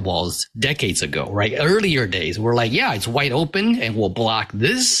firewalls decades ago, right? Earlier days, we're like, it's wide open and we'll block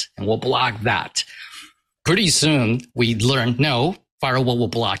this and we'll block that. Pretty soon we learned, no, firewall will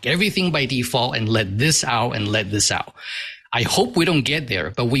block everything by default and let this out and let this out. I hope we don't get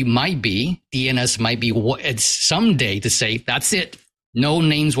there, but we might be. DNS might be it's someday to say, that's it. No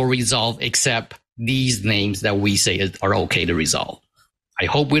names will resolve except these names that we say are okay to resolve. I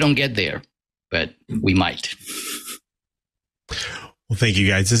hope we don't get there, but we might. Well, thank you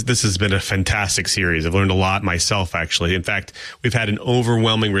guys. This has been a fantastic series. I've learned a lot myself, actually. In fact, we've had an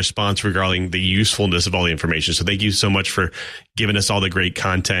overwhelming response regarding the usefulness of all the information. So thank you so much for giving us all the great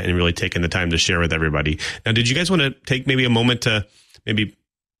content and really taking the time to share with everybody. Now, did you guys want to take maybe a moment to maybe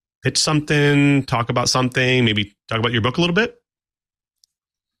pitch something, talk about something, maybe talk about your book a little bit?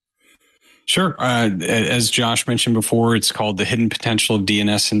 Sure. As Josh mentioned before, it's called The Hidden Potential of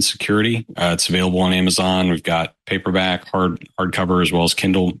DNS in Security. It's available on Amazon. We've got paperback, hardcover, as well as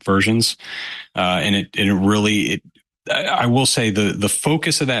Kindle versions. And I will say the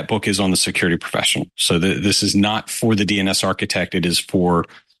focus of that book is on the security professional. So this is not for the DNS architect. It is for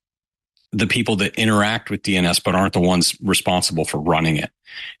the people that interact with DNS, but aren't the ones responsible for running it.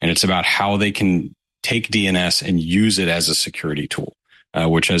 And it's about how they can take DNS and use it as a security tool.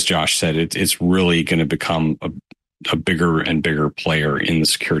 Which, as Josh said, it's really going to become a bigger and bigger player in the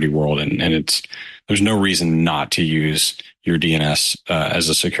security world. And there's no reason not to use your DNS as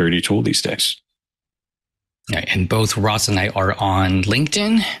a security tool these days. Yeah, and both Ross and I are on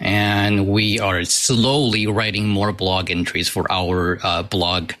LinkedIn, and we are slowly writing more blog entries for our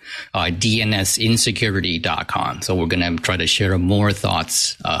blog, DNSinsecurity.com. So we're going to try to share more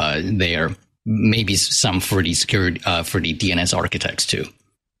thoughts there. Maybe some for the security, for the DNS architects too.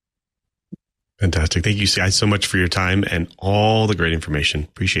 Fantastic. Thank you guys so much for your time and all the great information.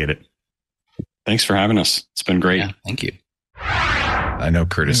 Appreciate it. Thanks for having us. It's been great. Yeah, thank you. I know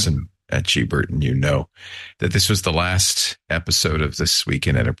Curtis and at Gbert, and you know that this was the last episode of This Week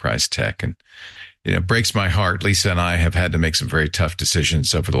in Enterprise Tech. And it breaks my heart. Lisa and I have had to make some very tough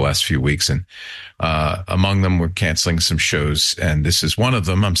decisions over the last few weeks. And among them, we're canceling some shows. And this is one of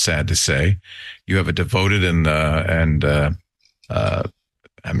them, I'm sad to say. You have a devoted and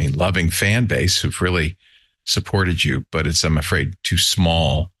loving fan base who've really supported you, but it's, I'm afraid, too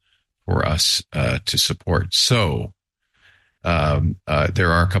small for us to support. So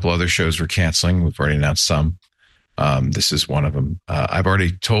there are a couple other shows we're canceling. We've already announced some. This is one of them. I've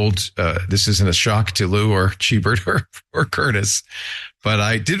already told, this isn't a shock to Lou or Chibert or Curtis,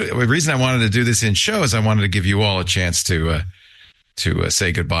 but the reason I wanted to do this in show is I wanted to give you all a chance to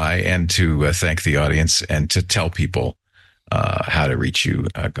say goodbye and to thank the audience and to tell people how to reach you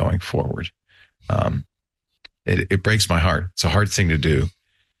going forward. It breaks my heart. It's a hard thing to do.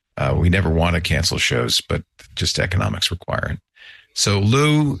 We never want to cancel shows, but just economics require it. So,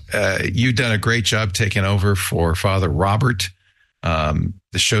 Lou, you've done a great job taking over for Father Robert. The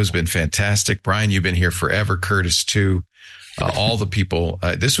show's been fantastic. Brian, you've been here forever. Curtis, too. All the people.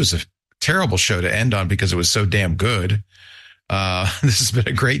 This was a terrible show to end on because it was so damn good. This has been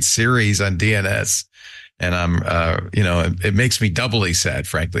a great series on DNS. And it makes me doubly sad,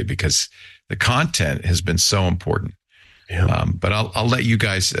 frankly, because the content has been so important. Yeah. But I'll let you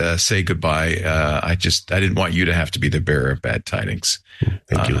guys say goodbye. I didn't want you to have to be the bearer of bad tidings.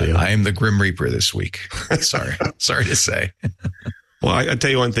 Thank you, Leo. I am the Grim Reaper this week. Sorry to say. Well, I'll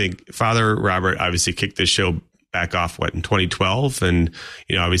tell you one thing. Father Robert obviously kicked this show back off, in 2012? And,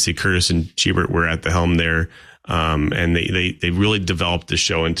 obviously Curtis and Chibert were at the helm there. And they really developed the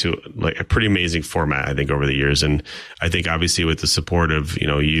show into like a pretty amazing format, I think, over the years. And I think obviously with the support of,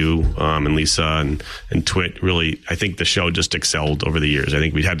 you, and Lisa and Twit, really, I think the show just excelled over the years. I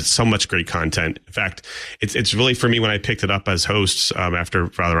think we had so much great content. In fact, it's really for me when I picked it up as hosts, after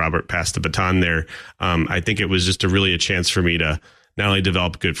Father Robert passed the baton there. I think it was just a chance for me to not only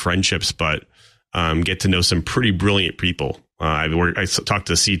develop good friendships, but, get to know some pretty brilliant people. I talked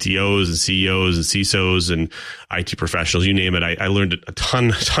to CTOs and CEOs and CISOs and IT professionals, you name it. I learned a ton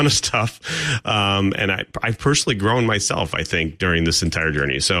of stuff. And I've personally grown myself, I think, during this entire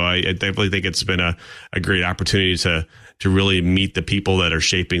journey. So I definitely think it's been a great opportunity to really meet the people that are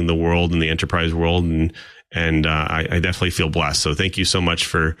shaping the world and the enterprise world. And I definitely feel blessed. So thank you so much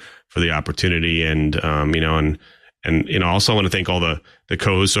for the opportunity. And, I also want to thank all the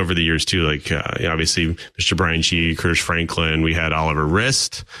co-hosts over the years too, like obviously Mr. Brian Shee, Curtis Franklin. We had Oliver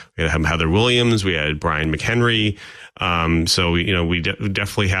Rist, we had Heather Williams, we had Brian McHenry. So we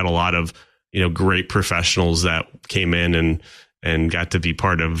definitely had a lot of great professionals that came in and got to be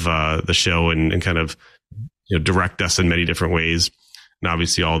part of the show and kind of direct us in many different ways. And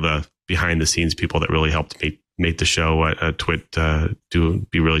obviously all the behind the scenes people that really helped make the show at Twit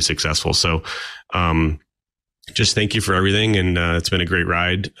be really successful. So just thank you for everything. And it's been a great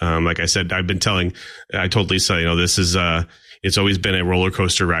ride. Like I said, I told Lisa, this is, it's always been a roller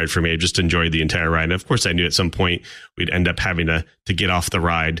coaster ride for me. I just enjoyed the entire ride. And of course I knew at some point we'd end up having to get off the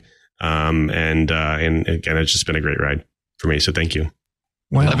ride. And again, it's just been a great ride for me. So thank you.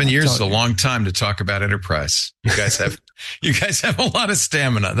 Well, 11 years is a long time to talk about enterprise. You guys have a lot of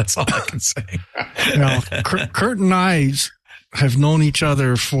stamina. That's all I can say. Kurt and I have known each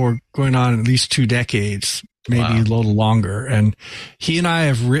other for going on at least 2 decades. Maybe a little longer. And he and I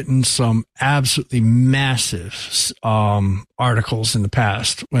have written some absolutely massive articles in the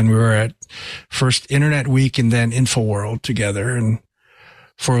past when we were at first Internet Week and then InfoWorld together. And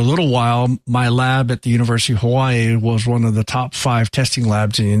for a little while, my lab at the University of Hawaii was one of the top 5 testing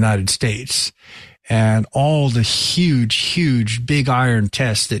labs in the United States. And all the huge big iron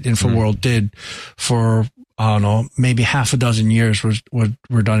tests that InfoWorld did for I don't know, maybe half a dozen years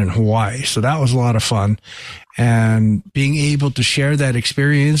were done in Hawaii. So that was a lot of fun. And being able to share that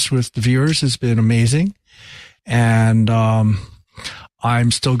experience with the viewers has been amazing. And I'm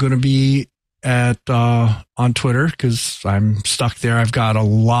still going to be on Twitter because I'm stuck there. I've got a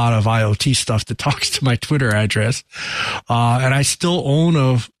lot of IoT stuff that talks to my Twitter address. And I still own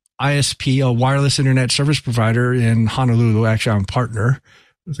a ISP, a wireless internet service provider in Honolulu. Actually, I'm a partner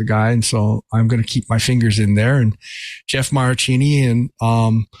with a guy. And so I'm going to keep my fingers in there. And Jeff Maracchini, and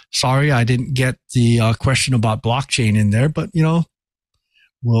sorry, I didn't get the question about blockchain in there, but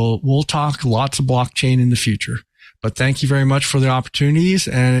we'll talk lots of blockchain in the future. But thank you very much for the opportunities.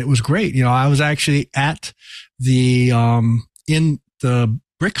 And it was great. I was actually at in the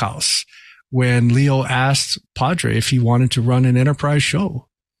Brick House when Leo asked Padre if he wanted to run an enterprise show.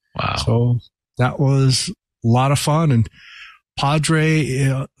 Wow. So that was a lot of fun. And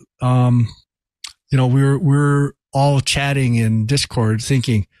Padre, we're all chatting in Discord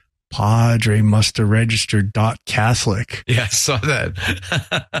thinking Padre must have registered .Catholic. Yeah, I saw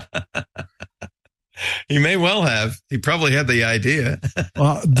that. He may well have. He probably had the idea.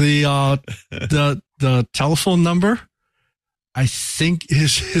 The telephone number, I think,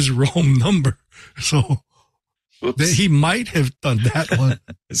 is his Rome number. So he might have done that one.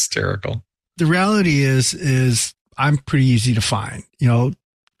 Hysterical. the reality is I'm pretty easy to find. You know,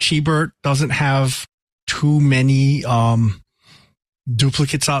 Chibert doesn't have too many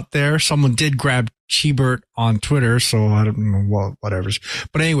duplicates out there. Someone did grab Chibert on Twitter, so I don't know, well, whatever.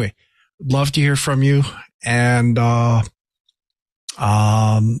 But anyway, love to hear from you, and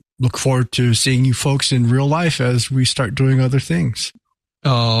look forward to seeing you folks in real life as we start doing other things.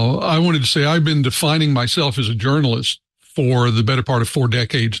 I wanted to say I've been defining myself as a journalist for the better part of 4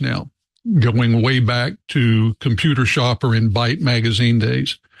 decades now, going way back to Computer Shopper and Byte magazine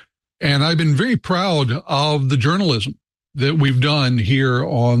days. And I've been very proud of the journalism that we've done here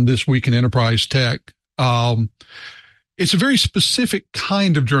on This Week in Enterprise Tech. It's a very specific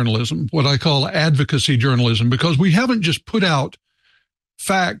kind of journalism, what I call advocacy journalism, because we haven't just put out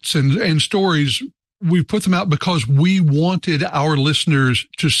facts and stories. We put them out because we wanted our listeners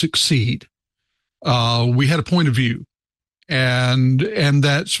to succeed. We had a point of view, and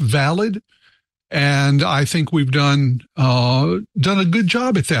that's valid. And I think we've done a good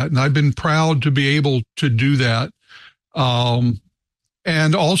job at that. And I've been proud to be able to do that.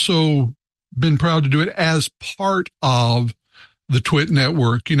 And also been proud to do it as part of the Twit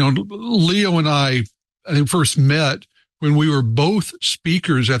network. You know, Leo and I think first met when we were both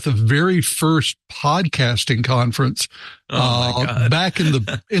speakers at the very first podcasting conference, back in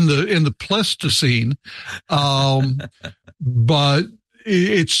the Pleistocene. But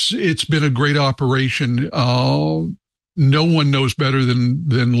it's been a great operation. No one knows better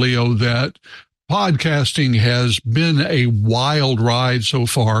than Leo that podcasting has been a wild ride so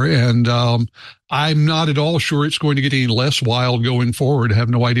far, and I'm not at all sure it's going to get any less wild going forward. I have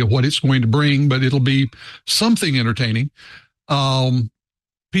no idea what it's going to bring, but it'll be something entertaining.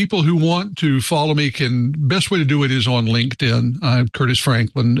 People who want to follow me best way to do it is on LinkedIn. I'm Curtis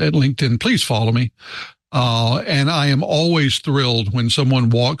Franklin at LinkedIn. Please follow me. And I am always thrilled when someone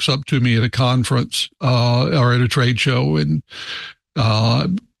walks up to me at a conference or at a trade show and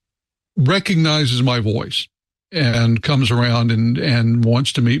recognizes my voice and comes around and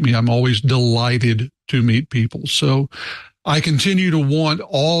wants to meet me. I'm always delighted to meet people. So I continue to want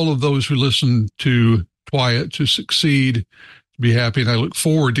all of those who listen to Twiat to succeed, to be happy, and I look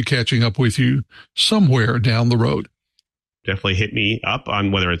forward to catching up with you somewhere down the road. Definitely hit me up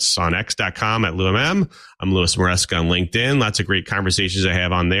on whether it's on x.com at LouMM. I'm Louis Maresca on LinkedIn. Lots of great conversations I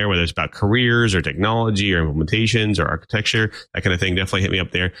have on there, whether it's about careers or technology or implementations or architecture, that kind of thing. Definitely hit me up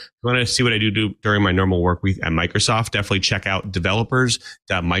there. If you want to see what I do during my normal work week at Microsoft, definitely check out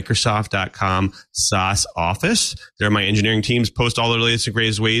developers.microsoft.com/office. There my engineering teams post all the latest and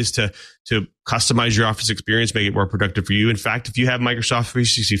greatest ways to customize your Office experience, make it more productive for you. In fact, if you have Microsoft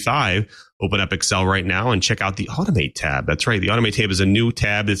 365, open up Excel right now and check out the Automate tab. That's right. The Automate tab is a new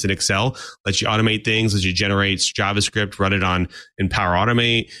tab that's in Excel. Lets you automate things, lets you generate JavaScript, run it in Power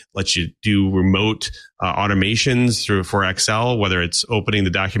Automate, lets you do remote automations for Excel, whether it's opening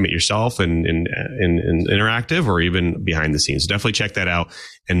the document yourself in interactive or even behind the scenes. So definitely check that out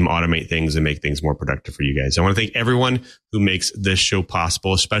and automate things and make things more productive for you guys. I want to thank everyone who makes this show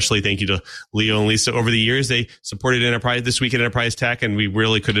possible. Especially thank you to Leo and Lisa. Over the years, they supported This Week in Enterprise Tech, and we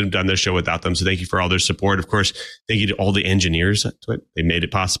really couldn't have done this show without them. So thank you for all their support. Of course, thank you to all the engineers. They made it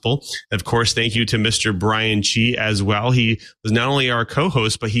possible. Of course, thank you to Mr. Brian Chi as well. He was not only our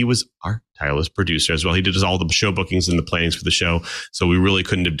co-host, but he was our tireless producer as well. He did all the show bookings and the plannings for the show. So we really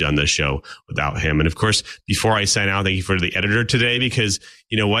couldn't have done this show without him. And of course, before I sign out, thank you for the editor today, because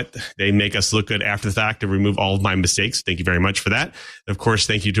you know what? They make us look good after the fact and remove all of my mistakes. Thank you very much for that. And of course,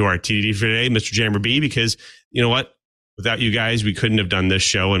 thank you to our TDD for today, Mr. Jammer B, because you know what? Without you guys, we couldn't have done this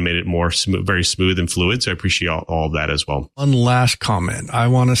show and made it more smooth, very smooth and fluid. So I appreciate all of that as well. One last comment. I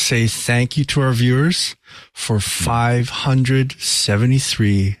want to say thank you to our viewers for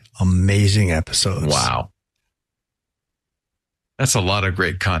 573 amazing episodes. Wow. That's a lot of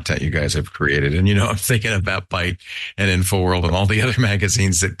great content you guys have created. And, I'm thinking about Byte and InfoWorld and all the other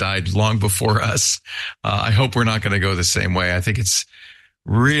magazines that died long before us. I hope we're not going to go the same way. I think it's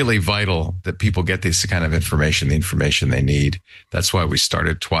really vital that people get this kind of information, the information they need. That's why we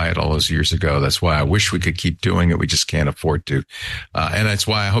started Twiat all those years ago. That's why I wish we could keep doing it. We just can't afford to. And that's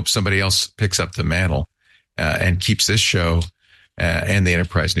why I hope somebody else picks up the mantle and keeps this show and the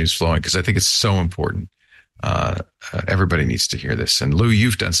enterprise news flowing, because I think it's so important. Everybody needs to hear this. And Lou,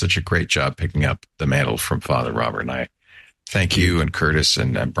 you've done such a great job picking up the mantle from Father Robert, and I thank you, and Curtis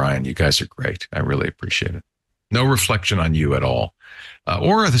and Brian. You guys are great. I really appreciate it. No reflection on you at all,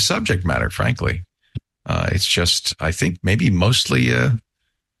 or the subject matter, frankly. It's just, I think, maybe mostly the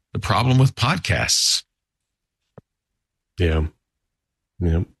problem with podcasts. Yeah.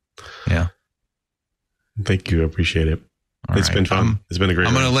 Yeah. Thank you. I appreciate it. It's been fun. It's been a great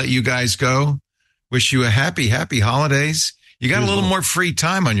I'm going to ride. let you guys go. Wish you a happy holidays. You got a little more free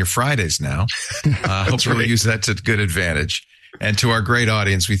time on your Fridays now. Hopefully we'll use that to good advantage. And to our great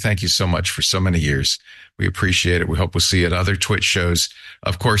audience, we thank you so much for so many years. We appreciate it. We hope we'll see you at other Twitch shows.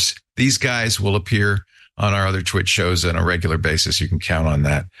 Of course, these guys will appear on our other Twitch shows on a regular basis. You can count on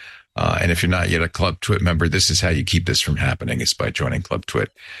that. And if you're not yet a Club Twit member, this is how you keep this from happening, is by joining Club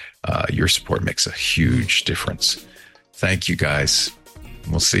Twit. Your support makes a huge difference. Thank you, guys.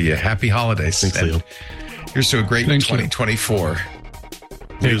 We'll see you. Happy holidays. Thanks, Leo. Here's to a great Thank you. 2024.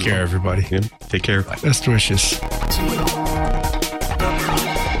 Take care, everybody. Yeah, take care. Best wishes.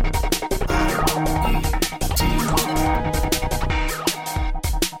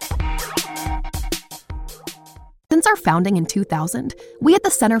 Since our founding in 2000, we at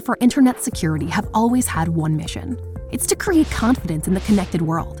the Center for Internet Security have always had one mission. It's to create confidence in the connected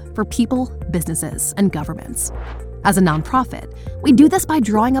world for people, businesses, and governments. As a nonprofit, we do this by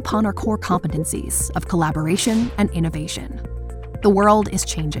drawing upon our core competencies of collaboration and innovation. The world is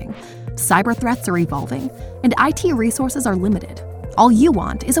changing, cyber threats are evolving, and IT resources are limited. All you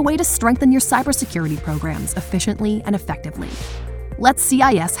want is a way to strengthen your cybersecurity programs efficiently and effectively. Let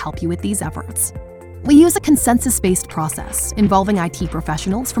CIS help you with these efforts. We use a consensus-based process involving IT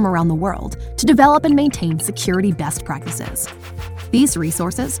professionals from around the world to develop and maintain security best practices. These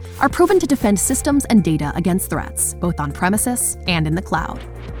resources are proven to defend systems and data against threats, both on premises and in the cloud.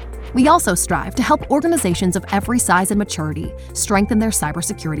 We also strive to help organizations of every size and maturity strengthen their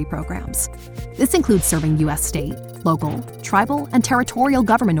cybersecurity programs. This includes serving U.S. state, local, tribal, and territorial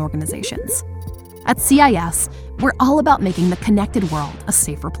government organizations. At CIS, we're all about making the connected world a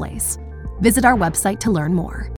safer place. Visit our website to learn more.